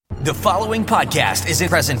The following podcast is a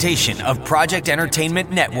presentation of Project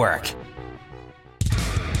Entertainment Network.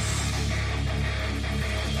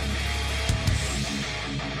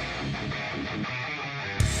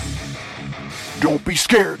 Don't be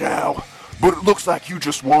scared now, but it looks like you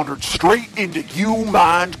just wandered straight into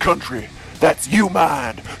U-Mind country. That's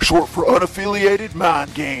U-Mind, short for unaffiliated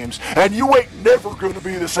mind games, and you ain't never gonna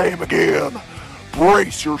be the same again.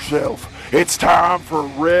 Brace yourself. It's time for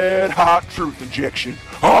a red-hot truth injection.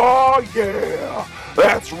 Oh, yeah.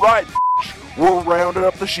 That's right, we're rounding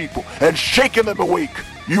up the sheeple and shaking them awake.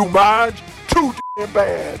 U-Mind, too damn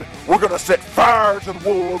bad. We're gonna set fire to the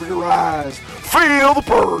wool over your eyes. Feel the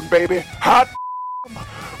burn, baby. Hot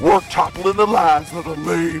We're toppling the lies of the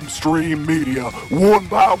lamestream media, one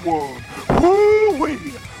by one.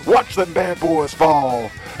 Woo-wee! Watch them bad boys fall.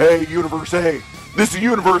 Hey, Universe A, this is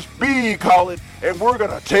Universe B calling, and we're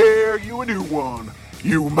gonna tear you a new one.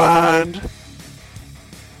 You mind?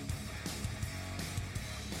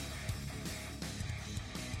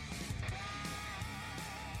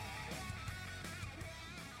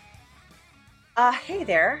 Hey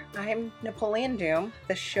there, I'm Napoleon Doom,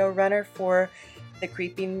 the showrunner for the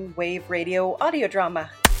Creeping Wave Radio audio drama.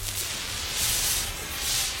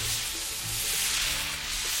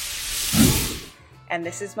 And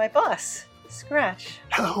this is my boss, Scratch.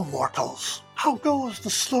 Hello, mortals. How goes the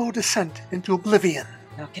slow descent into oblivion?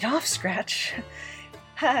 Knock it off, Scratch.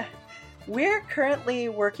 We're currently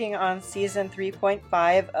working on season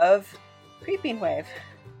 3.5 of Creeping Wave.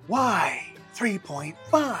 Why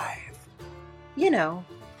 3.5? You know,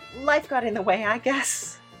 life got in the way, I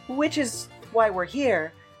guess. Which is why we're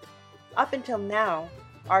here. Up until now,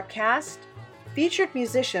 our cast, featured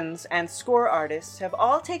musicians, and score artists have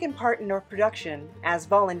all taken part in our production as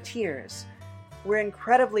volunteers. We're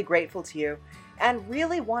incredibly grateful to you and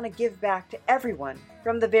really want to give back to everyone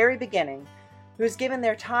from the very beginning who's given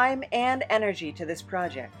their time and energy to this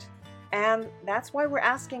project. And that's why we're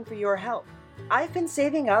asking for your help. I've been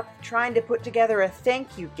saving up trying to put together a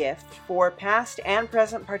thank you gift for past and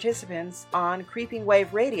present participants on Creeping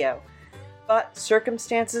Wave Radio, but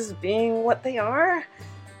circumstances being what they are,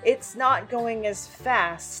 it's not going as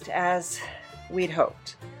fast as we'd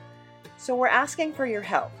hoped. So we're asking for your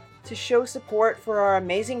help to show support for our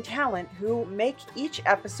amazing talent who make each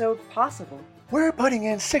episode possible. We're putting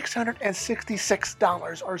in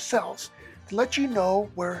 $666 ourselves to let you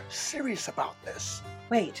know we're serious about this.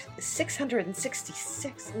 Wait,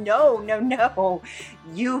 666? No.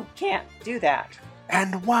 You can't do that.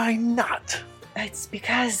 And why not? It's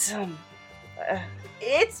because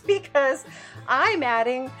I'm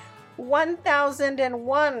adding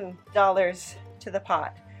 $1,001 to the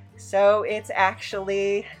pot. So it's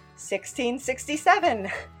actually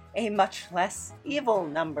 1667, a much less evil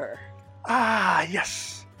number. Ah,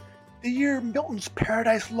 yes. The year Milton's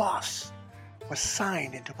Paradise Lost was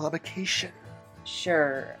signed into publication.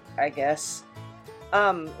 Sure, I guess.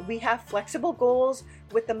 We have flexible goals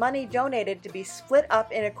with the money donated to be split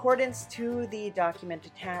up in accordance to the document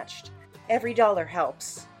attached. Every dollar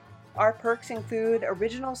helps. Our perks include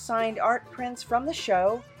original signed art prints from the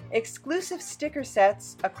show, exclusive sticker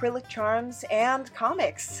sets, acrylic charms, and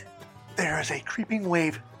comics. There's a Creeping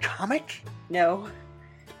Wave comic? No,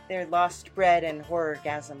 they're Lost Bread and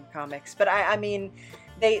Horrorgasm comics, but I mean,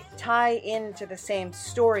 they tie into the same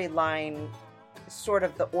storyline, sort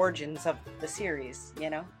of the origins of the series, you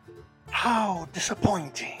know? How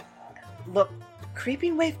disappointing. Look,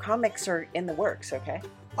 Creeping Wave comics are in the works, okay?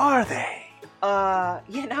 Are they?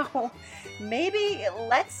 Maybe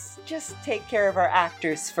let's just take care of our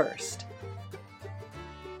actors first.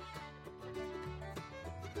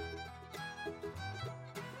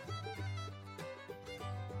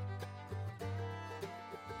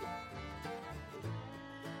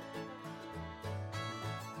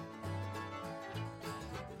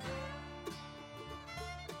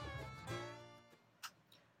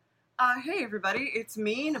 Hey everybody, it's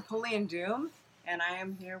me, Napoleon Doom, and I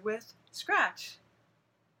am here with Scratch.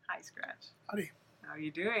 Hi, Scratch. Howdy. How are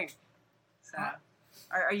you doing? So,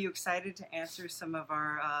 are you excited to answer some of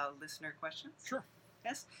our listener questions? Sure.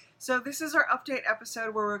 Yes. So this is our update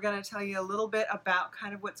episode where we're going to tell you a little bit about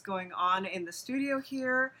kind of what's going on in the studio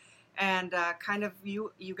here, and kind of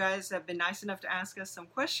you guys have been nice enough to ask us some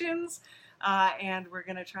questions, and we're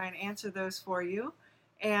going to try and answer those for you.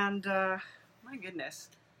 And my goodness.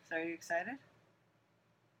 So are you excited?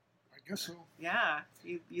 I guess so. Yeah,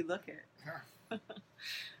 you look it. Yeah.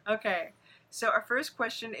 Okay, so our first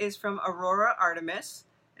question is from Aurora Artemis.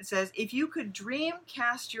 It says, if you could dream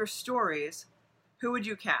cast your stories, who would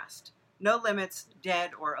you cast? No limits,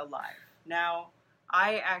 dead or alive. Now,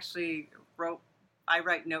 I actually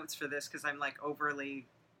write notes for this because I'm like overly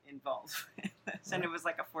involved in this, and it was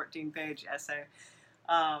like a 14-page essay.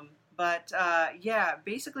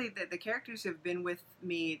 Basically the characters have been with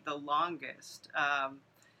me the longest.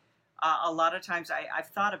 A lot of times I've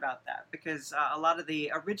thought about that because a lot of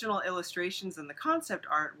the original illustrations and the concept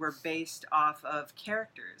art were based off of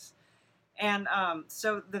characters. And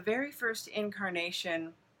so the very first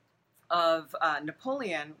incarnation of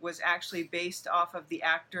Napoleon was actually based off of the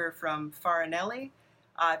actor from Farinelli.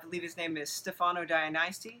 I believe his name is Stefano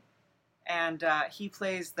Dionysi, and he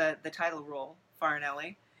plays the title role,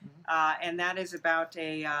 Farinelli. And that is about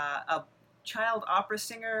a child opera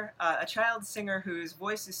singer, a child singer whose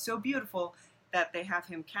voice is so beautiful that they have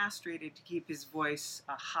him castrated to keep his voice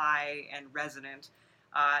high and resonant.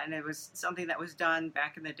 And it was something that was done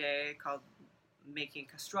back in the day called making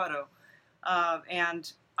castrato.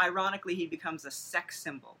 And ironically, he becomes a sex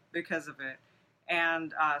symbol because of it.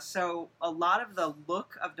 And so a lot of the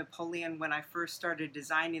look of Napoleon when I first started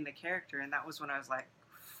designing the character, and that was when I was like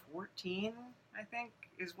 14, I think,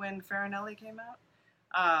 is when Farinelli came out.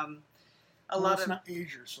 Let's not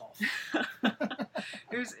age yourself.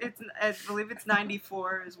 I believe it's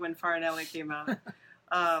 94 is when Farinelli came out.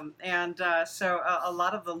 So a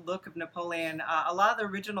lot of the look of Napoleon, a lot of the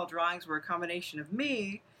original drawings were a combination of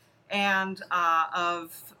me and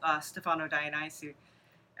of Stefano Dionysi.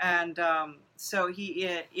 And so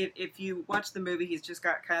if you watch the movie, he's just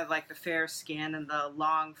got kind of like the fair skin and the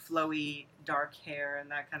long, flowy, dark hair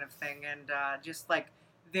and that kind of thing. And just like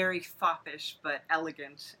very foppish but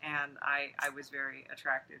elegant, and I was very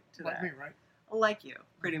attracted to that. Like me, right? Like you,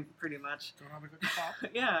 pretty much. Don't have a good pop.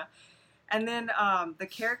 Yeah. And then the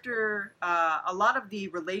character, a lot of the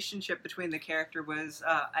relationship between the character was,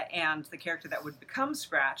 and the character that would become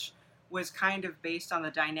Scratch, was kind of based on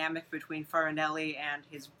the dynamic between Farinelli and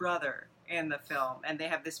his brother in the film. And they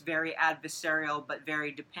have this very adversarial but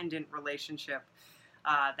very dependent relationship.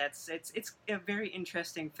 It's a very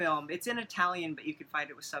interesting film. It's in Italian, but you can find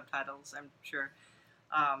it with subtitles, I'm sure.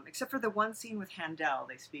 Except for the one scene with Handel,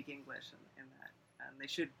 they speak English in that. And they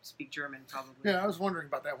should speak German, probably. Yeah, I was wondering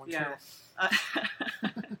about that one, too.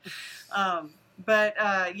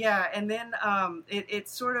 And then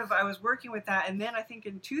it's sort of, I was working with that, and then I think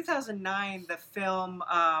in 2009, the film,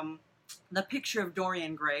 The Picture of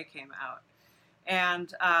Dorian Gray came out.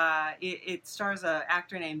 And it stars an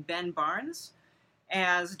actor named Ben Barnes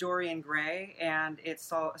as Dorian Gray, and it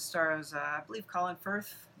stars, I believe, Colin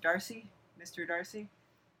Firth, Mr. Darcy,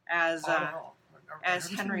 as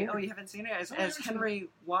Henry. Oh, you haven't seen it? As Henry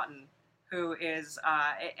Wotton, who is,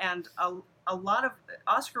 and a lot of,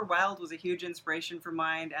 Oscar Wilde was a huge inspiration for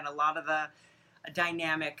mine, and a lot of the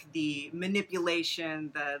dynamic, the manipulation,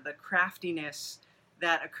 the craftiness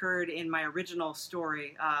that occurred in my original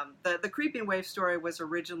story. The Creeping Wave story was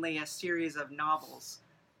originally a series of novels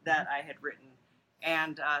that I had written.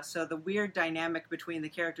 And so the weird dynamic between the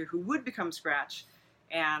character who would become Scratch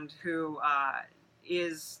and who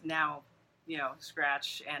is now,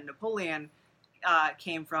 Scratch, and Napoleon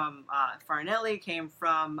came from Farinelli, came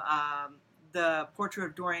from the Portrait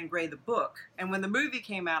of Dorian Gray, the book. And when the movie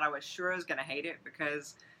came out, I was sure I was going to hate it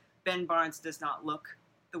because Ben Barnes does not look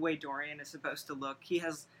the way Dorian is supposed to look. He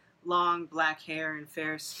has long black hair and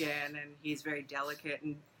fair skin, and he's very delicate.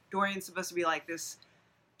 And Dorian's supposed to be like this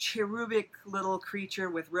cherubic little creature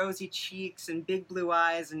with rosy cheeks and big blue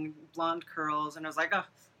eyes and blonde curls. And I was like,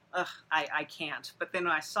 I can't. But then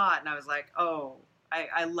when I saw it, and I was like, oh,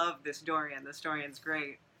 I love this Dorian. This Dorian's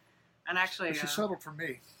great. And actually, she settled for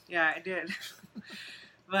me. Yeah, I did.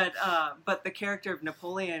 But the character of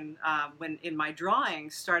Napoleon, when in my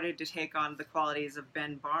drawings, started to take on the qualities of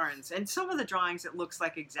Ben Barnes. And some of the drawings, it looks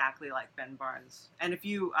like exactly like Ben Barnes. And if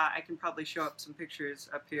you, I can probably show up some pictures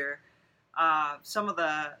up here. Some of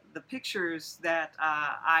the pictures that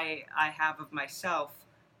I have of myself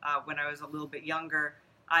when I was a little bit younger,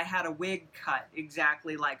 I had a wig cut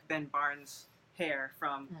exactly like Ben Barnes' hair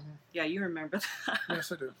from. Yeah, you remember that?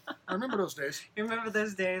 Yes, I do. I remember those days. You remember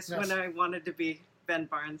those days? Yes. When I wanted to be Ben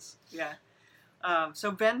Barnes? Yeah.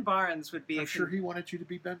 So Ben Barnes would be. I'm sure he wanted you to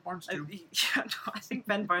be Ben Barnes too. I think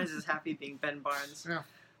Ben Barnes is happy being Ben Barnes. Yeah.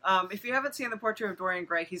 If you haven't seen The Portrait of Dorian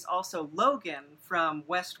Gray, he's also Logan from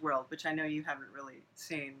Westworld, which I know you haven't really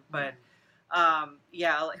seen, but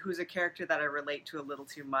who's a character that I relate to a little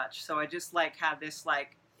too much. So I just had this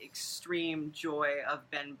extreme joy of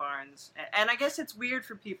Ben Barnes, and I guess it's weird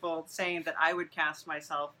for people saying that I would cast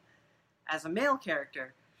myself as a male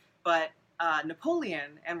character, but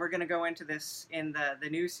Napoleon, and we're going to go into this in the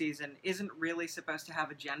new season, isn't really supposed to have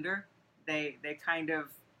a gender. They kind of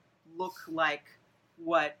look like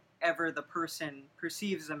whatever the person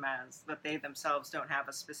perceives them as, but they themselves don't have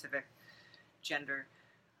a specific gender.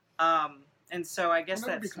 And so I guess that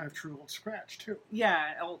would be that's kind of true Old Scratch too.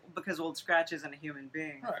 Yeah, because Old Scratch isn't a human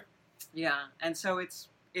being. Right. Yeah, and so it's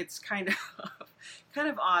kind of kind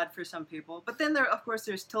of odd for some people. But then of course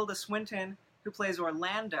there's Tilda Swinton, who plays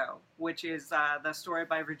Orlando, which is the story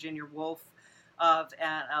by Virginia Woolf of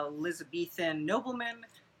an Elizabethan nobleman.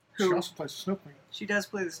 She also plays the Snow Queen. She does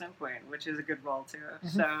play the Snow Queen, which is a good role too.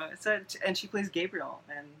 Mm-hmm. So and she plays Gabriel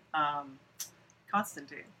and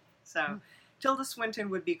Constantine. So Tilda Swinton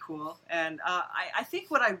would be cool. And I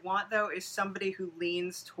think what I want though is somebody who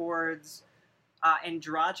leans towards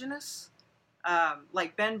androgynous.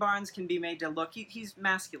 Like Ben Barnes can be made to look, he's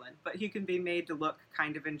masculine, but he can be made to look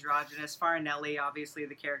kind of androgynous. Farinelli, obviously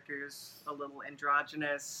the character is a little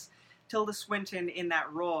androgynous. Tilda Swinton in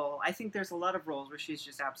that role, I think there's a lot of roles where she's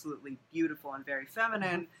just absolutely beautiful and very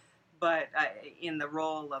feminine, but in the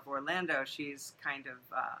role of Orlando, she's kind of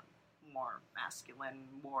more masculine,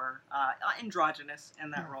 more androgynous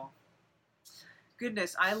in that role.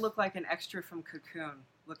 Goodness, I look like an extra from Cocoon.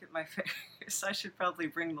 Look at my face. I should probably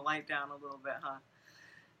bring the light down a little bit, huh?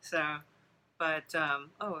 So, but,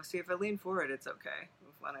 see, if I lean forward, it's okay.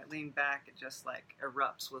 When I lean back, it just, like,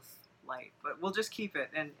 erupts with light. But we'll just keep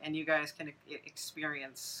it, and you guys can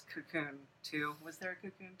experience Cocoon, too. Was there a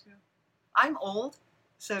Cocoon, too? I'm old,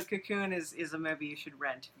 so Cocoon is a movie you should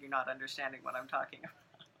rent if you're not understanding what I'm talking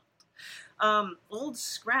about. Old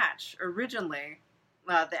Scratch, originally,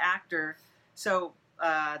 the actor, so...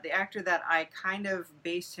 the actor that I kind of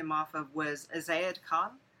based him off of was Azayed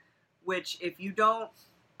Khan, which if you don't,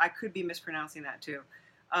 I could be mispronouncing that too.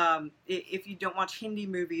 If you don't watch Hindi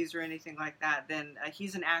movies or anything like that, then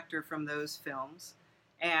he's an actor from those films.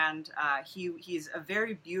 And he's a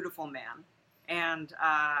very beautiful man. And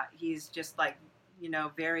he's just like,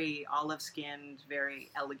 very olive-skinned, very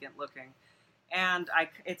elegant looking. And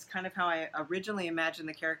it's kind of how I originally imagined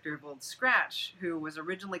the character of Old Scratch, who was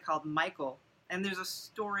originally called Michael. And there's a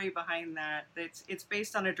story behind that. It's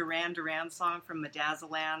based on a Duran Duran song from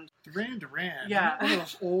Medazzaland. Duran Duran? Yeah. One of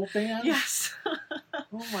those old bands? Yes.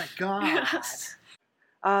 Oh my God. Yes.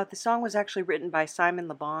 The song was actually written by Simon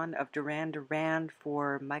Le Bon of Duran Duran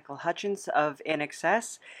for Michael Hutchence of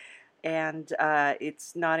NXS. And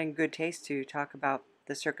it's not in good taste to talk about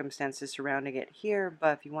the circumstances surrounding it here,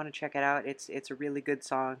 but if you want to check it out, it's a really good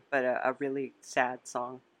song, but a really sad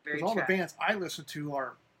song. Because all the bands I listen to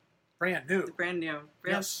are brand new. Brand new.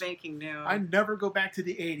 Brand spanking new. I never go back to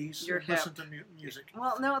the 80s You're and listen to music.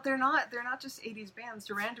 Well, no, they're not. They're not just 80s bands.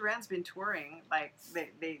 Duran Duran's been touring. Like,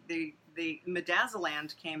 the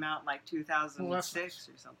Medazzaland came out like 2006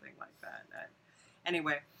 or something like that.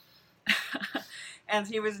 Anyway. And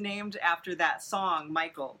he was named after that song,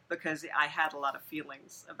 Michael, because I had a lot of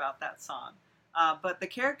feelings about that song. But the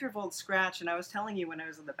character of Old Scratch, and I was telling you when I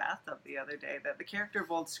was in the bathtub the other day, that the character of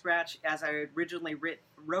Old Scratch, as I originally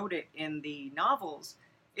wrote it in the novels,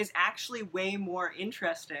 is actually way more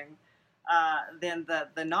interesting than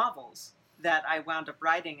the novels that I wound up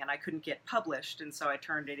writing, and I couldn't get published, and so I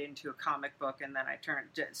turned it into a comic book, and then I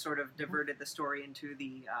sort of diverted the story into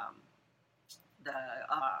the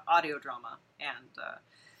audio drama. And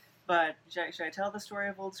but should I tell the story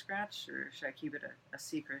of Old Scratch, or should I keep it a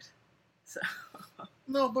secret? So.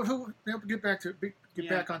 No, but get back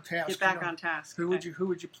on task. Get back on task. Who would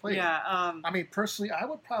you play? Yeah. I mean, personally, I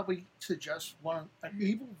would probably suggest an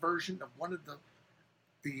evil version of one of the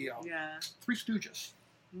Three Stooges.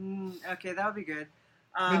 Okay, that would be good.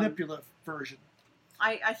 Manipulative version.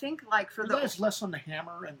 I think like for that's less on the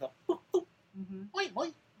hammer and the.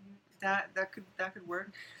 Wait. That could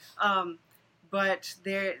work. But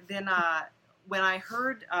then when I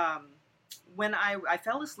heard. When I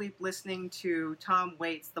fell asleep listening to Tom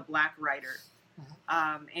Waits' The Black Rider,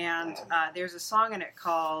 and there's a song in it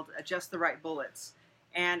called Just the Right Bullets,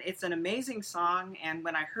 and it's an amazing song, and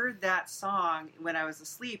when I heard that song when I was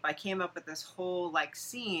asleep, I came up with this whole like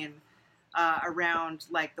scene around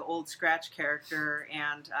like the Old Scratch character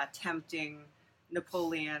and tempting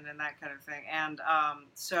Napoleon and that kind of thing, and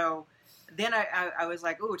so then I was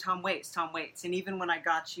like, ooh, Tom Waits, and even when I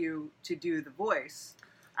got you to do the voice,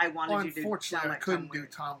 I wanted you to. Unfortunately, like I couldn't do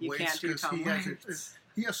Tom Waits because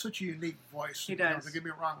he has such a unique voice. He does. Don't get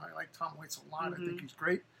me wrong, I like Tom Waits a lot. I think he's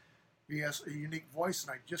great. He has a unique voice,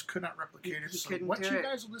 and I just could not replicate it. So what you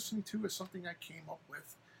guys are listening to is something I came up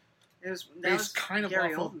with. That was kind of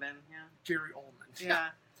Gary off Oldman. Gary Oldman. Yeah.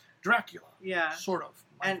 Dracula. Yeah. Sort of.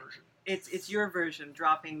 My version. It's your version,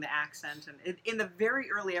 dropping the accent, and in the very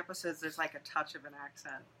early episodes, there's like a touch of an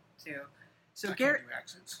accent too. So Gary, can't do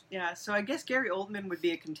accents. Yeah. So I guess Gary Oldman would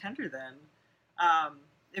be a contender then.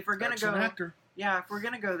 If we're gonna An actor. Yeah, if we're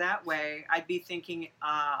gonna go that way, I'd be thinking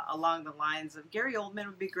along the lines of Gary Oldman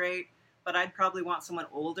would be great, but I'd probably want someone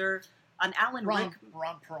older. An Alan Ron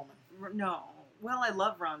Perlman. No. Well, I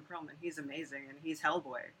love Ron Perlman. He's amazing, and he's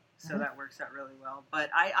Hellboy, so that works out really well. But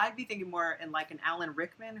I'd be thinking more in like an Alan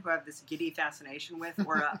Rickman, who I have this giddy fascination with,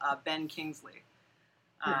 or a Ben Kingsley.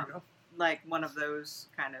 There you go. Like one of those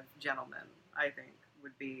kind of gentlemen, I think,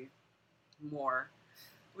 would be more.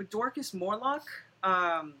 With Dorcas Morlock,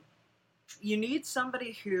 you need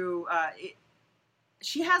somebody who...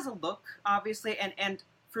 she has a look, obviously, and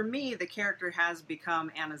for me, the character has become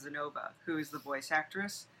Anna Zenova, who is the voice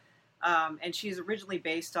actress. And she's originally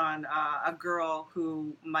based on a girl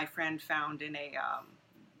who my friend found in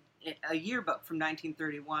a yearbook from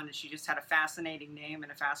 1931, and she just had a fascinating name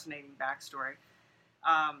and a fascinating backstory.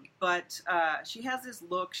 But she has this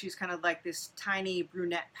look. She's kind of like this tiny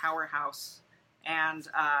brunette powerhouse, and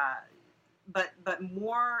but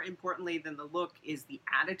more importantly than the look is the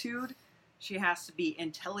attitude. She has to be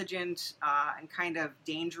intelligent and kind of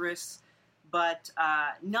dangerous, but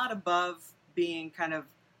not above being kind of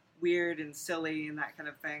weird and silly and that kind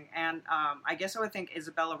of thing. And I guess I would think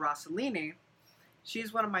Isabella Rossellini.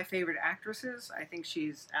 She's one of my favorite actresses. I think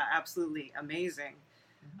she's absolutely amazing.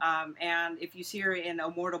 And if you see her in O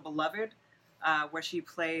Mortal Beloved, where she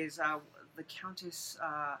plays the Countess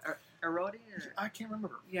Erodi? I can't remember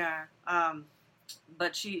her. Yeah.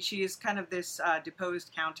 But she is kind of this deposed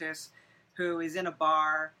countess who is in a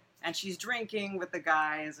bar, and she's drinking with the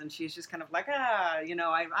guys, and she's just kind of like,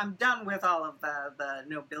 I'm done with all of the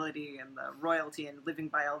nobility and the royalty and living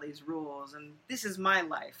by all these rules, and this is my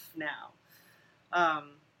life now.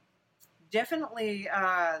 Definitely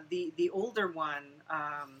the older one,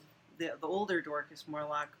 the older Dorcas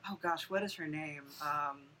Morlock. Oh gosh, what is her name?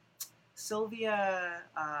 Sylvia.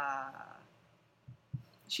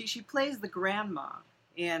 She plays the grandma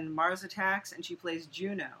in Mars Attacks, and she plays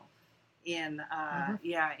Juno in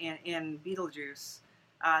in Beetlejuice.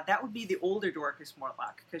 That would be the older Dorcas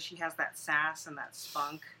Morlock, because she has that sass and that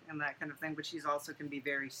spunk and that kind of thing, but she's also can be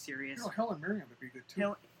very serious. Helen Mirren would be good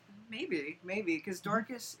too. Maybe, because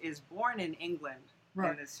Dorcas is born in England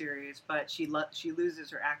in this series, but she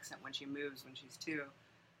loses her accent when she moves when she's 2.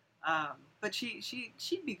 But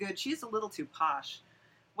she'd be good. She's a little too posh.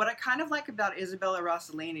 What I kind of like about Isabella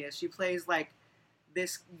Rossellini is she plays like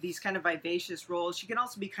these kind of vivacious roles. She can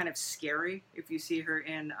also be kind of scary if you see her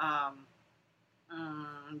in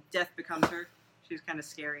Death Becomes Her. She's kind of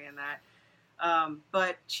scary in that.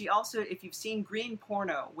 But she also, if you've seen Green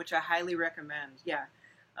Porno, which I highly recommend,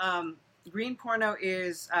 Green Porno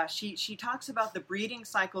is, she talks about the breeding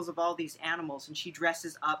cycles of all these animals, and she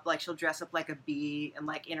dresses up, like she'll dress up like a bee and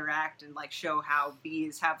like interact and like show how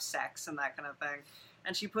bees have sex and that kind of thing.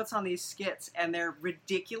 And she puts on these skits, and they're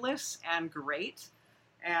ridiculous and great.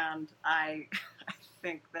 And I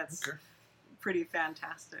think that's pretty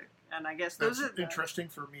fantastic. And I guess those are interesting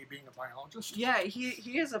for me being a biologist. Yeah,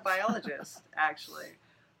 he is a biologist actually.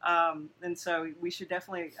 And so we should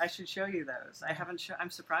definitely. I should show you those. I'm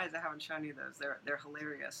surprised I haven't shown you those. They're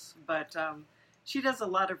hilarious. But she does a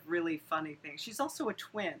lot of really funny things. She's also a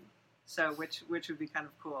twin, so which would be kind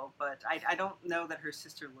of cool. But I don't know that her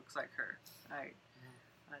sister looks like her.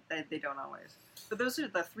 They don't always. But those are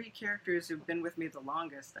the 3 characters who've been with me the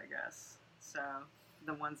longest, I guess. So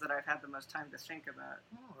the ones that I've had the most time to think about.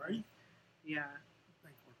 All right. Yeah. I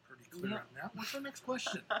think we're pretty clear on that. What's our next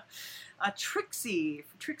question? Trixie,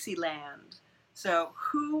 from Trixie Land. So,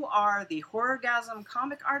 who are the Horrorgasm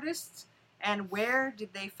comic artists, and where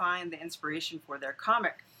did they find the inspiration for their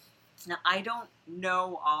comic? Now, I don't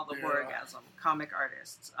know all the Horrorgasm comic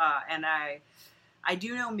artists, and I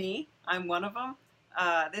do know me. I'm one of them.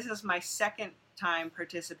 This is my second time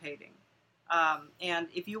participating. And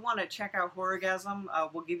if you want to check out Horrorgasm,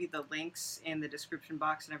 we'll give you the links in the description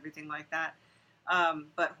box and everything like that.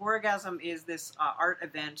 But Horrorgasm is this art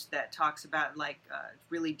event that talks about,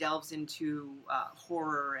 really delves into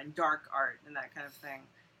horror and dark art and that kind of thing.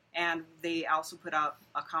 And they also put out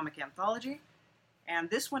a comic anthology. And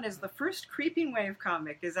this one is the first Creeping Wave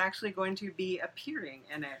comic is actually going to be appearing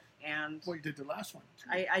in it. And well, you did the last one,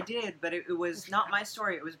 too. I did, but it was not my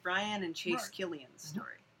story. It was Brian and Chase Killian's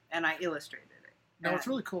story. And I illustrated it. Now, what's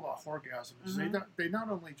really cool about Horrorgasm is they not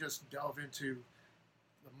only just delve into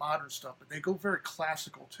the modern stuff, but they go very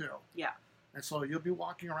classical, too. Yeah. And so you'll be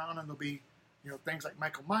walking around, and there'll be, things like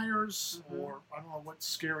Michael Myers, or I don't know what's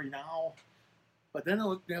scary now. But then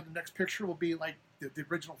the next picture will be like the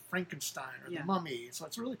original Frankenstein or the Mummy. So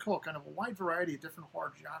it's really cool, kind of a wide variety of different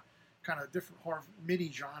horror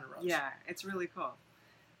mini genres. Yeah, it's really cool.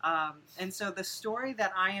 And so the story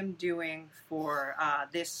that I am doing for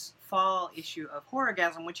this fall issue of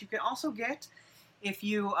Horrorgasm, which you can also get if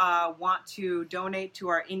you want to donate to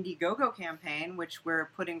our Indiegogo campaign, which we're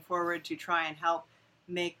putting forward to try and help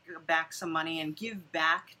make back some money and give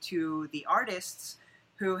back to the artists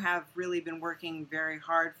who have really been working very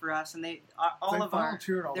hard for us, and they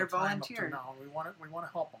volunteered all they're the time volunteered. up to now. We want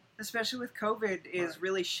to help them. Especially with COVID is Right.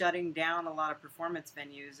 really shutting down a lot of performance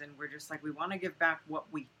venues, and we're just like, we want to give back what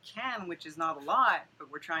we can, which is not a lot,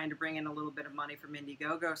 but we're trying to bring in a little bit of money from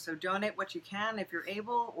Indiegogo. So donate what you can if you're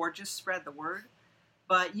able, or just spread the word.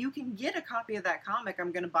 But you can get a copy of that comic.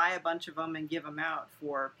 I'm going to buy a bunch of them and give them out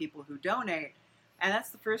for people who donate. And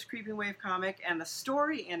that's the first Creeping Wave comic, and the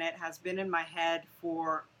story in it has been in my head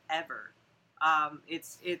forever.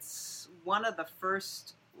 It's one of the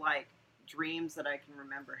first dreams that I can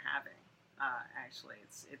remember having. Actually,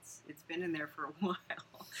 it's been in there for a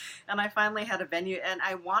while, and I finally had a venue, and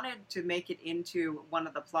I wanted to make it into one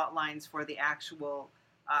of the plot lines for the actual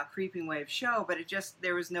Creeping Wave show, but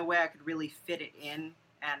there was no way I could really fit it in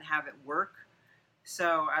and have it work.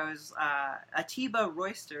 So I was Atiba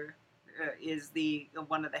Royster is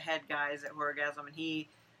one of the head guys at Horrorgasm, and he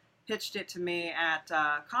pitched it to me at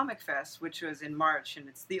Comic Fest, which was in March, and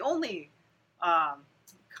it's the only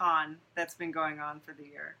con that's been going on for the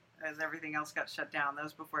year, as everything else got shut down. That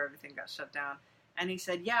was before everything got shut down. And he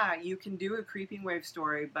said, yeah, you can do a Creeping Wave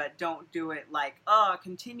story, but don't do it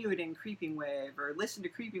continue it in Creeping Wave, or listen to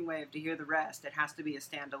Creeping Wave to hear the rest. It has to be a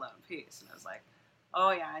standalone piece. And I was like,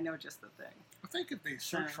 oh yeah, I know just the thing. I think if they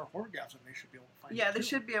search for Horrorgasm, they should be able to find it. Yeah, they too.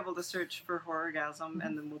 should be able to search for Horrorgasm,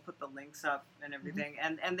 and then we'll put the links up and everything.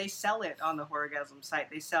 And they sell it on the Horrorgasm site.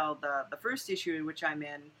 They sell the first issue in which I'm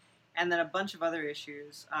in, and then a bunch of other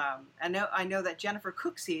issues. I know that Jennifer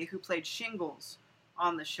Cooksey, who played Shingles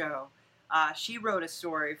on the show, she wrote a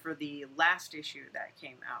story for the last issue that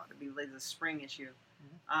came out. It'd be like the spring issue.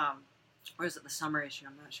 Or is it the summer issue?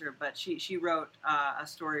 I'm not sure. But she wrote a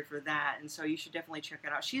story for that, and so you should definitely check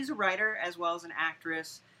it out. She's a writer as well as an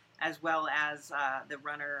actress, as well as the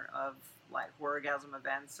runner of Horrorgasm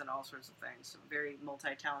events and all sorts of things. So very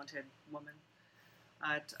multi-talented woman.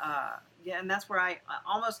 Yeah, and that's where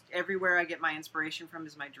almost everywhere I get my inspiration from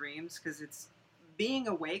is my dreams, because it's being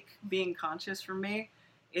awake, being conscious for me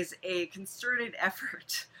is a concerted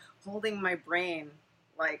effort, holding my brain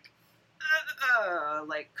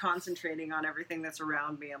concentrating on everything that's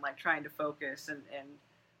around me, and trying to focus and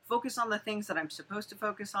focus on the things that I'm supposed to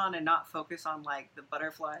focus on, and not focus on the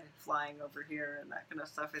butterfly flying over here and that kind of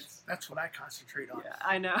stuff. That's what I concentrate on. Yeah,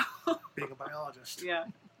 I know. Being a biologist. Yeah.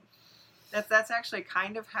 That's actually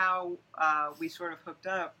kind of how we sort of hooked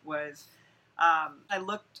up. Was I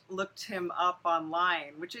looked him up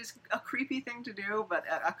online, which is a creepy thing to do, but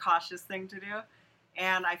a cautious thing to do.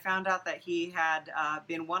 And I found out that he had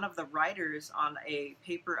been one of the writers on a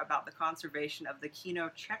paper about the conservation of the Kino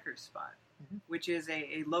checker spot, which is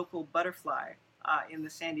a local butterfly in the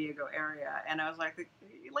San Diego area. And I was like,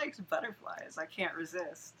 he likes butterflies. I can't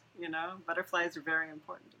resist. Butterflies are very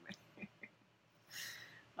important to me.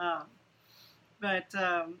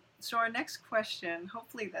 So our next question,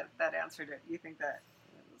 hopefully that answered it. You think that?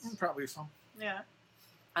 Probably so. Yeah.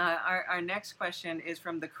 Our next question is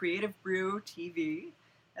from the Creative Brew TV.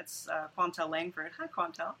 That's Quantel Langford. Hi,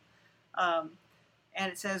 Quantel.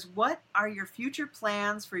 And it says, what are your future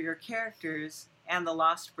plans for your characters and the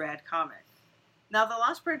Lost Bread comic? Now, the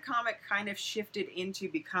Lost Bread comic kind of shifted into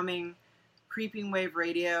becoming Creeping Wave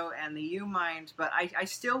Radio and the U-Mind, but I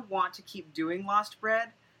still want to keep doing Lost Bread.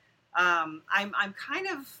 I'm kind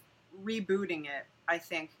of rebooting it, I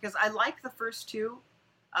think, because I like the first two.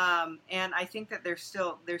 And I think that they're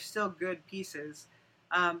still good pieces.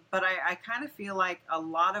 But I kind of feel like a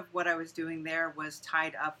lot of what I was doing there was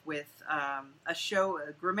tied up with a show,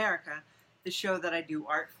 Grammarica, the show that I do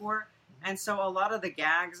art for. And so a lot of the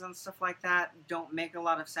gags and stuff like that don't make a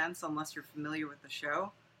lot of sense unless you're familiar with the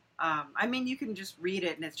show. I mean, you can just read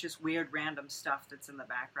it and it's just weird random stuff that's in the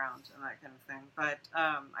background and that kind of thing. But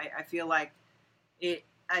I feel like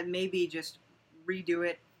I maybe just redo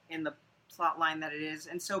it in the plot line that it is.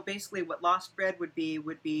 And so basically what Lost Bread would be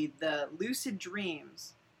the lucid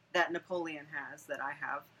dreams that Napoleon has, that I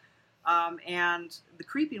have. And the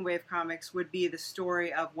Creeping Wave comics would be the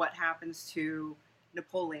story of what happens to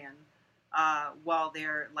Napoleon while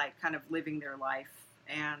they're kind of living their life,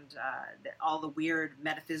 and all the weird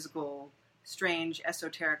metaphysical, strange,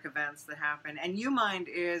 esoteric events that happen. And U-Mind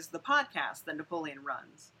is the podcast that Napoleon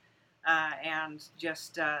runs. And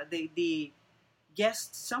just the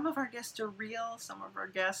guests, some of our guests are real, some of our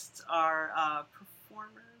guests are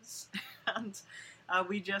performers, and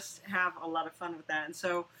we just have a lot of fun with that. And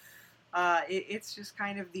so It's just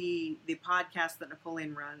kind of the podcast that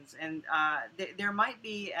Napoleon runs, and there might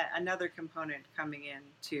be another component coming in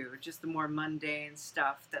too, just the more mundane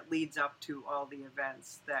stuff that leads up to all the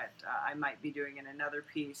events that I might be doing in another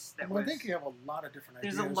piece. I think you have a lot of different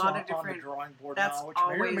ideas there's a lot of different, on the drawing board that's now, which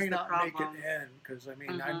always may or may the not problem. make it in, because I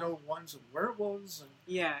mean, I know ones of werewolves, and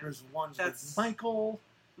there's ones that's with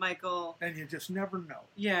Michael, and you just never know.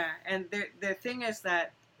 Yeah, and the thing is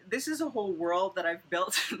that this is a whole world that I've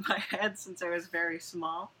built in my head since I was very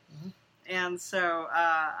small, and so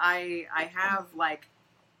I have like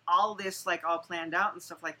all this like all planned out and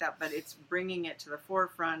stuff like that. But it's bringing it to the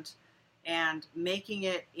forefront and making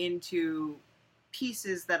it into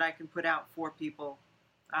pieces that I can put out for people,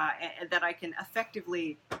 and that I can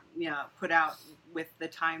effectively, put out with the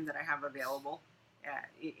time that I have available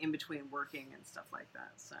in between working and stuff like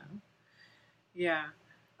that. So, yeah.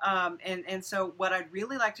 And so what I'd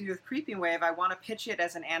really like to do with Creeping Wave, I want to pitch it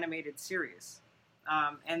as an animated series,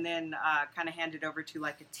 and then kind of hand it over to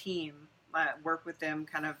like a team, work with them,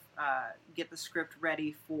 kind of get the script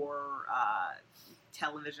ready for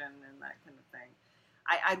television and that kind of thing.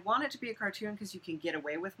 I'd want it to be a cartoon because you can get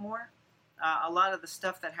away with more. A lot of the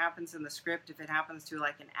stuff that happens in the script, if it happens to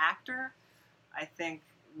like an actor, I think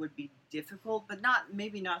would be difficult, but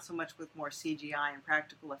maybe not so much with more CGI and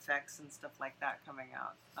practical effects and stuff like that coming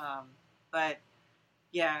out. But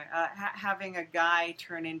yeah, having a guy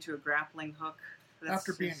turn into a grappling hook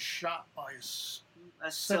after being shot by a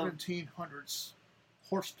 1700s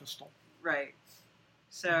horse pistol, right?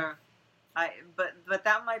 So, but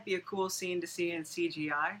that might be a cool scene to see in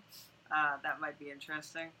CGI. That might be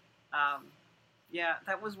interesting. Yeah,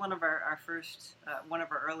 that was one of our first, one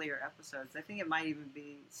of our earlier episodes. I think it might even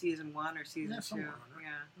be season 1 or season 2.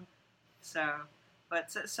 Yeah. So,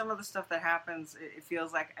 but some of the stuff that happens, it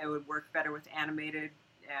feels like it would work better with animated,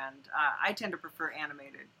 and I tend to prefer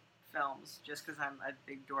animated films just because I'm a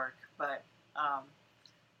big dork. But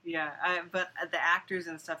but the actors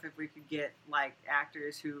and stuff, if we could get like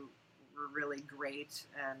actors who were really great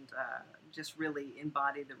and just really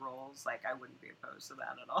embody the roles, like I wouldn't be opposed to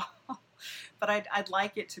that at all. But I'd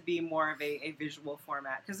like it to be more of a visual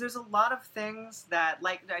format, because there's a lot of things that,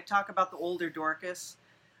 like I talk about the older Dorcas,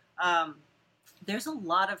 there's a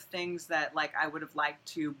lot of things that like I would have liked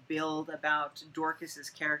to build about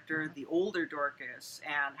Dorcas's character, the older Dorcas,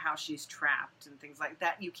 and how she's trapped and things like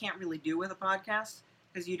that. You can't really do with a podcast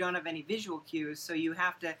because you don't have any visual cues, so you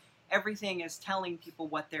have to, everything is telling people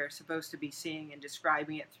what they're supposed to be seeing and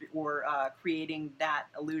describing it through, or creating that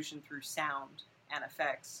illusion through sound and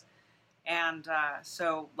effects. And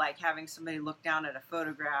so, like, having somebody look down at a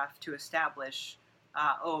photograph to establish,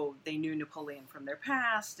 they knew Napoleon from their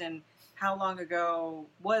past, and how long ago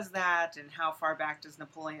was that, and how far back does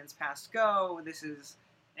Napoleon's past go? This is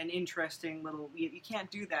an interesting little... You can't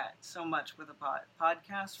do that so much with a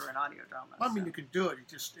podcast or an audio drama. I mean, you can do it.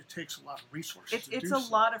 It takes a lot of resources. It's a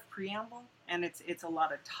lot of preamble, and it's a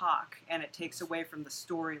lot of talk, and it takes away from the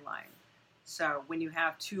storyline. So when you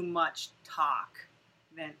have too much talk,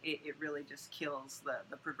 then it really just kills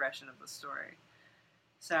the progression of the story.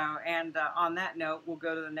 So, and on that note, we'll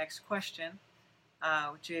go to the next question,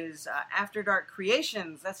 which is After Dark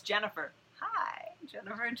Creations. That's Jennifer. Hi,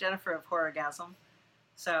 Jennifer of Horrorgasm.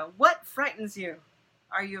 So, what frightens you?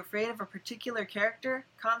 Are you afraid of a particular character,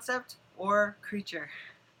 concept, or creature?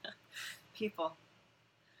 People.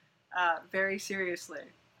 Very seriously,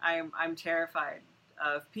 I'm terrified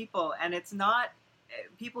of people, and it's not...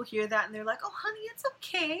 People hear that and they're like, "Oh, honey, it's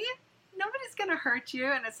okay. Nobody's gonna hurt you."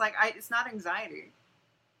 And it's like, it's not anxiety.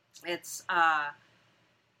 It's that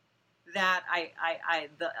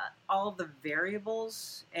all of the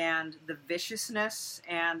variables and the viciousness,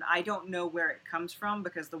 and I don't know where it comes from,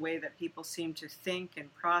 because the way that people seem to think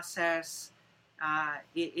and process,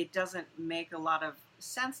 it doesn't make a lot of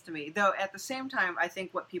sense to me. Though at the same time, I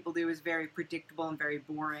think what people do is very predictable and very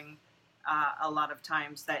boring. A lot of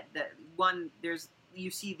times you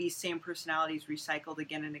see these same personalities recycled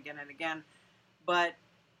again and again and again. But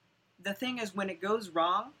the thing is, when it goes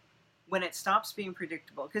wrong, when it stops being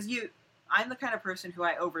predictable, because I'm the kind of person who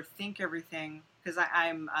I overthink everything, because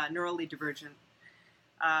I'm neurally divergent,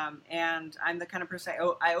 and I'm the kind of person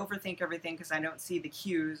I overthink everything because I don't see the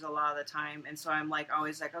cues a lot of the time, and so I'm like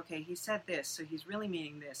always like, okay, he said this, so he's really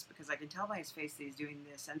meaning this, because I can tell by his face that he's doing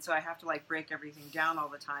this, and so I have to like break everything down all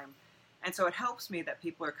the time. And so it helps me that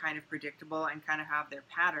people are kind of predictable and kind of have their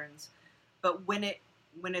patterns. But when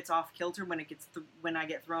it's off kilter, when I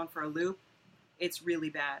get thrown for a loop, it's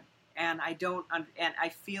really bad. And I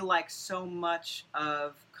feel like so much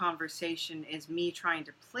of conversation is me trying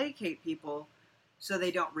to placate people so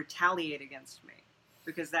they don't retaliate against me.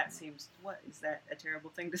 because that seems, what, is that a terrible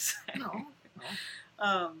thing to say? No.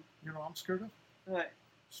 You know what I'm scared of? What?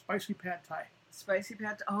 Spicy pad thai. Spicy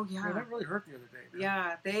pad thai? Oh, yeah. Yeah, that really hurt the other day. Man.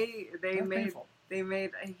 Yeah, they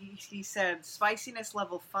made, he said spiciness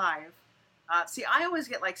level 5. See, I always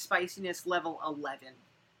get like spiciness level 11.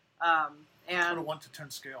 And on a 1 to 10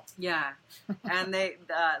 scale. Yeah, and the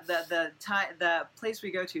place we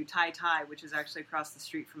go to, Thai, which is actually across the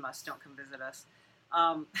street from us. Don't come visit us.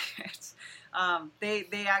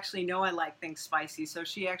 They actually know I like things spicy, so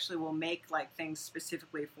she actually will make like things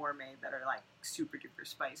specifically for me that are like super duper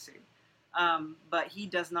spicy. But he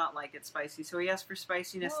does not like it spicy, so he asked for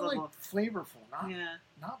spiciness level. Like flavorful,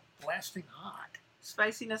 not blasting hot.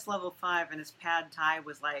 Spiciness level 5, and his pad thai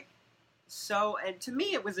was like. So, and to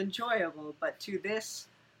me it was enjoyable, but to this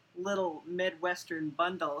little Midwestern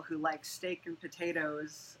bundle who likes steak and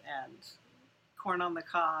potatoes and corn on the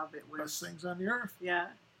cob, it was... Best things on the earth.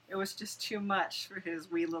 Yeah, it was just too much for his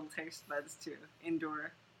wee little taste buds to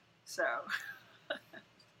endure. So...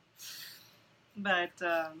 But,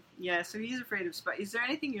 yeah, so he's afraid of spice. Is there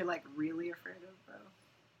anything you're, like, really afraid of, though?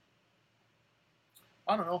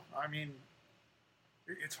 I don't know. I mean...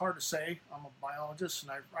 It's hard to say. I'm a biologist,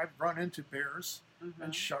 and I've run into bears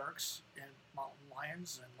and sharks and mountain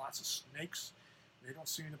lions and lots of snakes. They don't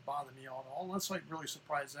seem to bother me at all unless I really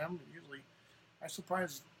surprise them. Usually, they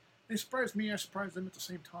surprise me. I surprise them at the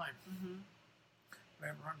same time. I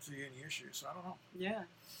haven't run into any issues, so I don't know. Yeah.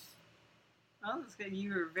 Oh, that's good.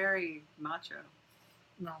 You were very macho.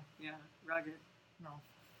 No. Yeah, rugged. No.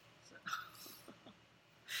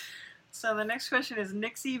 So the next question is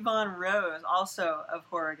Nixie Von Rose, also of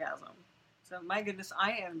Horrorgasm. So my goodness,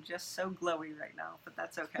 I am just so glowy right now, but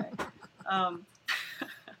that's okay.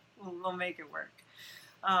 We'll make it work.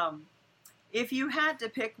 If you had to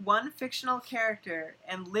pick one fictional character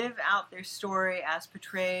and live out their story as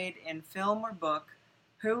portrayed in film or book,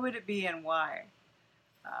 who would it be and why?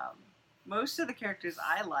 Most of the characters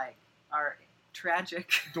I like are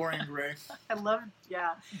tragic. Dorian Gray.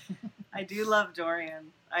 I do love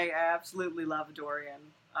Dorian. I absolutely love Dorian.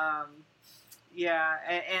 And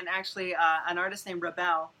actually, an artist named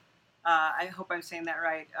Rebel, I hope I'm saying that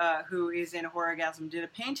right, who is in Horrorgasm, did a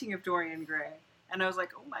painting of Dorian Gray. And I was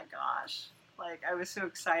like, oh my gosh. Like, I was so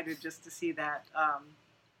excited just to see that.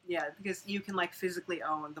 Because you can, like, physically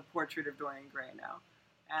own the portrait of Dorian Gray now.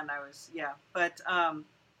 And I was, But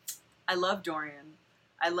I love Dorian.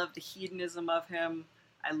 I love the hedonism of him.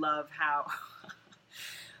 I love how...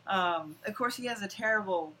 of course, he has a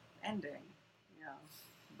terrible ending,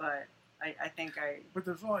 but I think But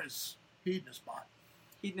there's always Hedonist Spot.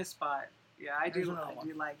 Hedonist Spot, yeah, I do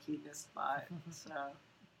like Hedonist Spot, so,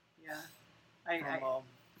 yeah.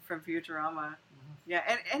 From Futurama. Yeah,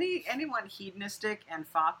 and anyone hedonistic and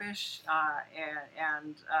foppish,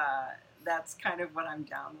 and that's kind of what I'm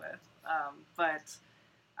down with. But...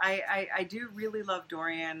 I do really love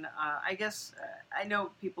Dorian. I guess I know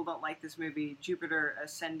people don't like this movie, Jupiter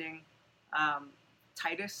Ascending.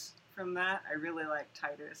 Titus from that. I really like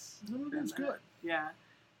Titus. That's good. Yeah,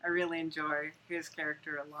 I really enjoy his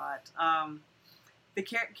character a lot. The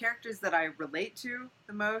characters that I relate to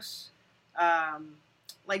the most,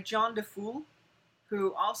 like John DeFool,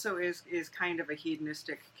 who also is kind of a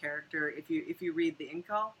hedonistic character. If you read the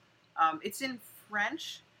Incal, it's in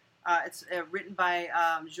French. It's written by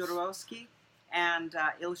Jodorowsky and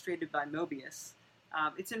illustrated by Mobius.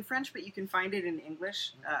 It's in French, but you can find it in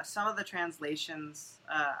English. Some of the translations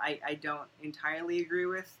I don't entirely agree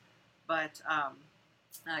with, but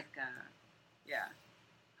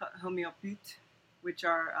homéopathes, which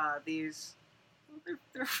are these,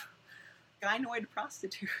 they're gynoid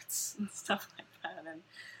prostitutes and stuff like that.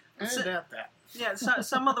 Yeah, so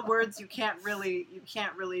some of the words you can't really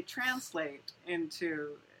translate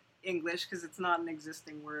into English because it's not an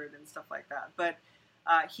existing word and stuff like that. But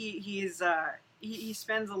he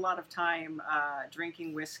spends a lot of time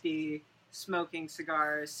drinking whiskey, smoking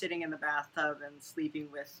cigars, sitting in the bathtub, and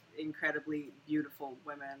sleeping with incredibly beautiful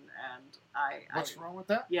women. And what's wrong with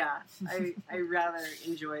that? Yeah, I rather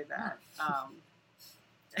enjoy that.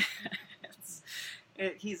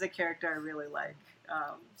 He's a character I really like.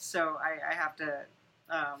 So I have to.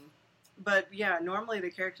 But yeah, normally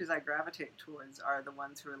the characters I gravitate towards are the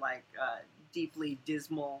ones who are like deeply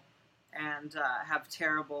dismal and have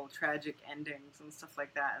terrible, tragic endings and stuff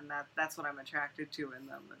like that. And that's what I'm attracted to in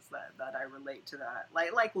them, is that I relate to that.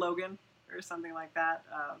 Like Logan or something like that,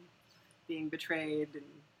 being betrayed and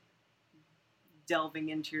delving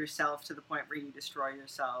into yourself to the point where you destroy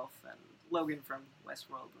yourself, and Logan from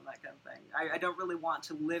Westworld and that kind of thing. I don't really want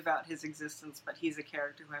to live out his existence, but he's a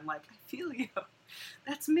character who I'm like, I feel you.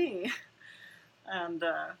 That's me. And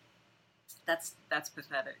That's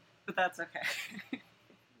pathetic, but that's okay.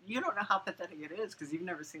 You don't know how pathetic it is because you've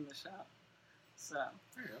never seen the show. So,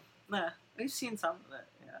 nah, we've seen some of it,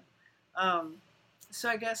 yeah. So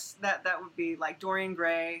I guess that would be like Dorian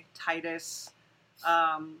Gray, Titus,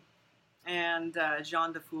 and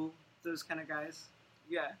Jean Defoe, those kind of guys.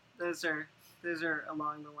 Yeah, those are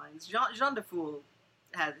along the lines. Jean Defoe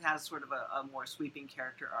has sort of a more sweeping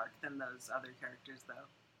character arc than those other characters, though.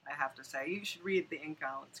 I have to say, you should read the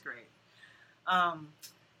Incal. It's great.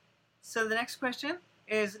 So the next question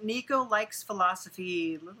is Nico likes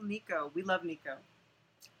philosophy. Little Nico, we love Nico.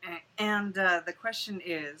 And the question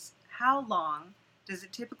is, how long does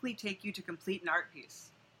it typically take you to complete an art piece?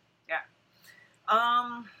 Yeah.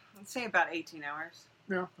 Let's say about 18 hours.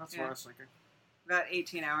 Yeah, that's what I was thinking. About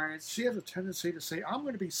 18 hours. She has a tendency to say, I'm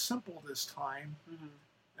going to be simple this time. Mm-hmm.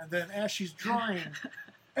 And then as she's drawing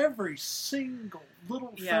every single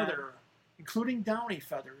little feather, including downy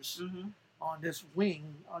feathers, on this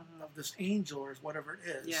wing of this angel or whatever it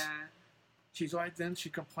is. Yeah. She's like, then she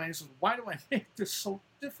complains, why do I make this so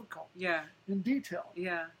difficult? Yeah. In detail.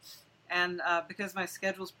 Yeah. And because my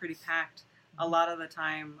schedule's pretty packed, a lot of the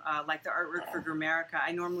time, like the artwork for Grammarica,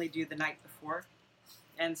 I normally do the night before.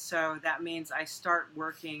 And so that means I start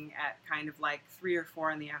working at kind of like 3 or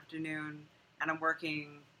 4 in the afternoon, and I'm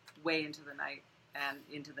working way into the night and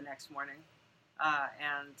into the next morning,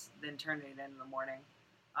 and then turn it in the morning.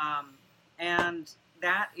 And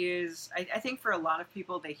that is, I think for a lot of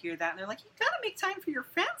people, they hear that and they're like, you gotta make time for your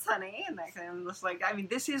friends, honey. And I'm just like, I mean,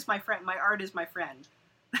 this is my friend. My art is my friend.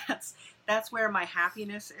 That's where my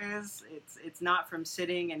happiness is. It's not from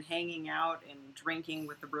sitting and hanging out and drinking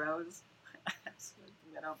with the bros.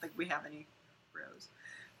 I don't think we have any bros,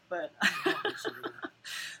 but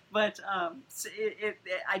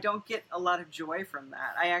I don't get a lot of joy from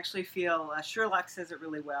that. I actually feel Sherlock says it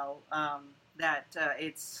really well, that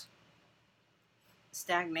it's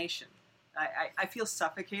stagnation. I feel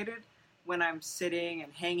suffocated when I'm sitting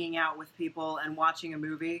and hanging out with people and watching a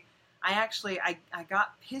movie. I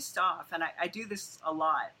got pissed off, and I do this a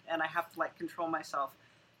lot, and I have to like control myself,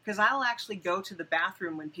 because I'll actually go to the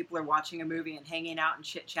bathroom when people are watching a movie and hanging out and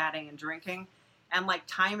chit-chatting and drinking, and like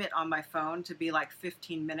time it on my phone to be like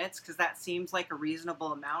 15 minutes, because that seems like a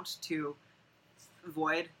reasonable amount to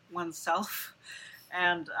void oneself.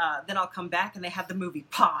 And then I'll come back and they have the movie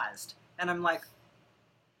paused, and I'm like,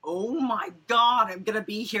 oh my God, I'm gonna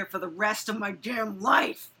be here for the rest of my damn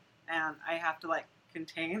life. And I have to like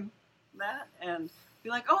contain that and be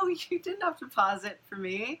like, oh, you didn't have to pause it for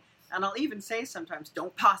me. And I'll even say sometimes,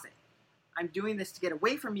 don't pause it. I'm doing this to get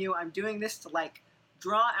away from you. I'm doing this to like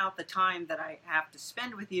draw out the time that I have to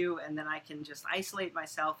spend with you, and then I can just isolate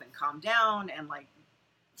myself and calm down and like.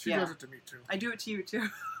 She does it to me too. I do it to you too.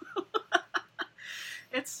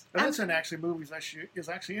 That's in actually movies that she is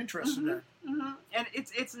actually interested in. Mm-hmm. And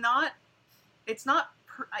it's not.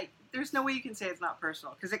 There's no way you can say it's not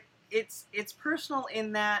personal, because it's personal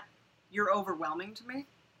in that you're overwhelming to me.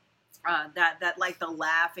 That like the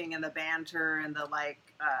laughing and the banter and the like,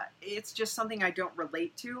 it's just something I don't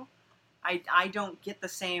relate to. I don't get the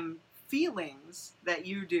same feelings that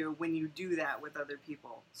you do when you do that with other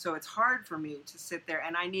people. So it's hard for me to sit there,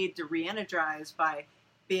 and I need to re-energize by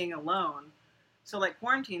being alone. So like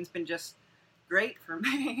quarantine's been just great for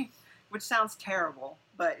me, which sounds terrible,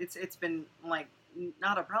 but it's been like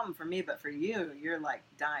not a problem for me, but for you, you're like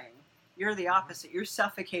dying. You're the opposite. You're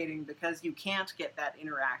suffocating because you can't get that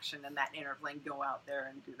interaction and that interplay and go out there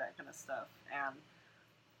and do that kind of stuff. And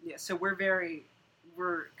yeah, so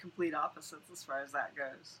we're complete opposites as far as that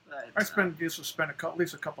goes. But, I used to spend at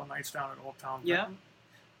least a couple of nights down at Old Town,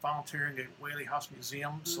 volunteering at Whaley House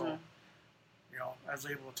Museum. So, I was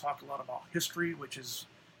able to talk a lot about history, which is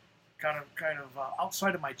kind of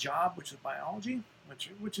outside of my job, which is biology,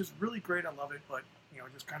 which is really great. I love it, but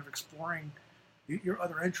just kind of exploring your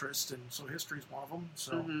other interests, and so history is one of them.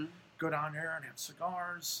 So go down there and have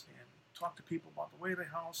cigars and talk to people about the Whaley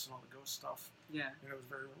House and all the ghost stuff. Yeah, it was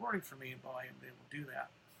very rewarding for me by being able to do that.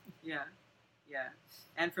 Yeah.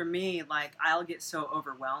 And for me, like, I'll get so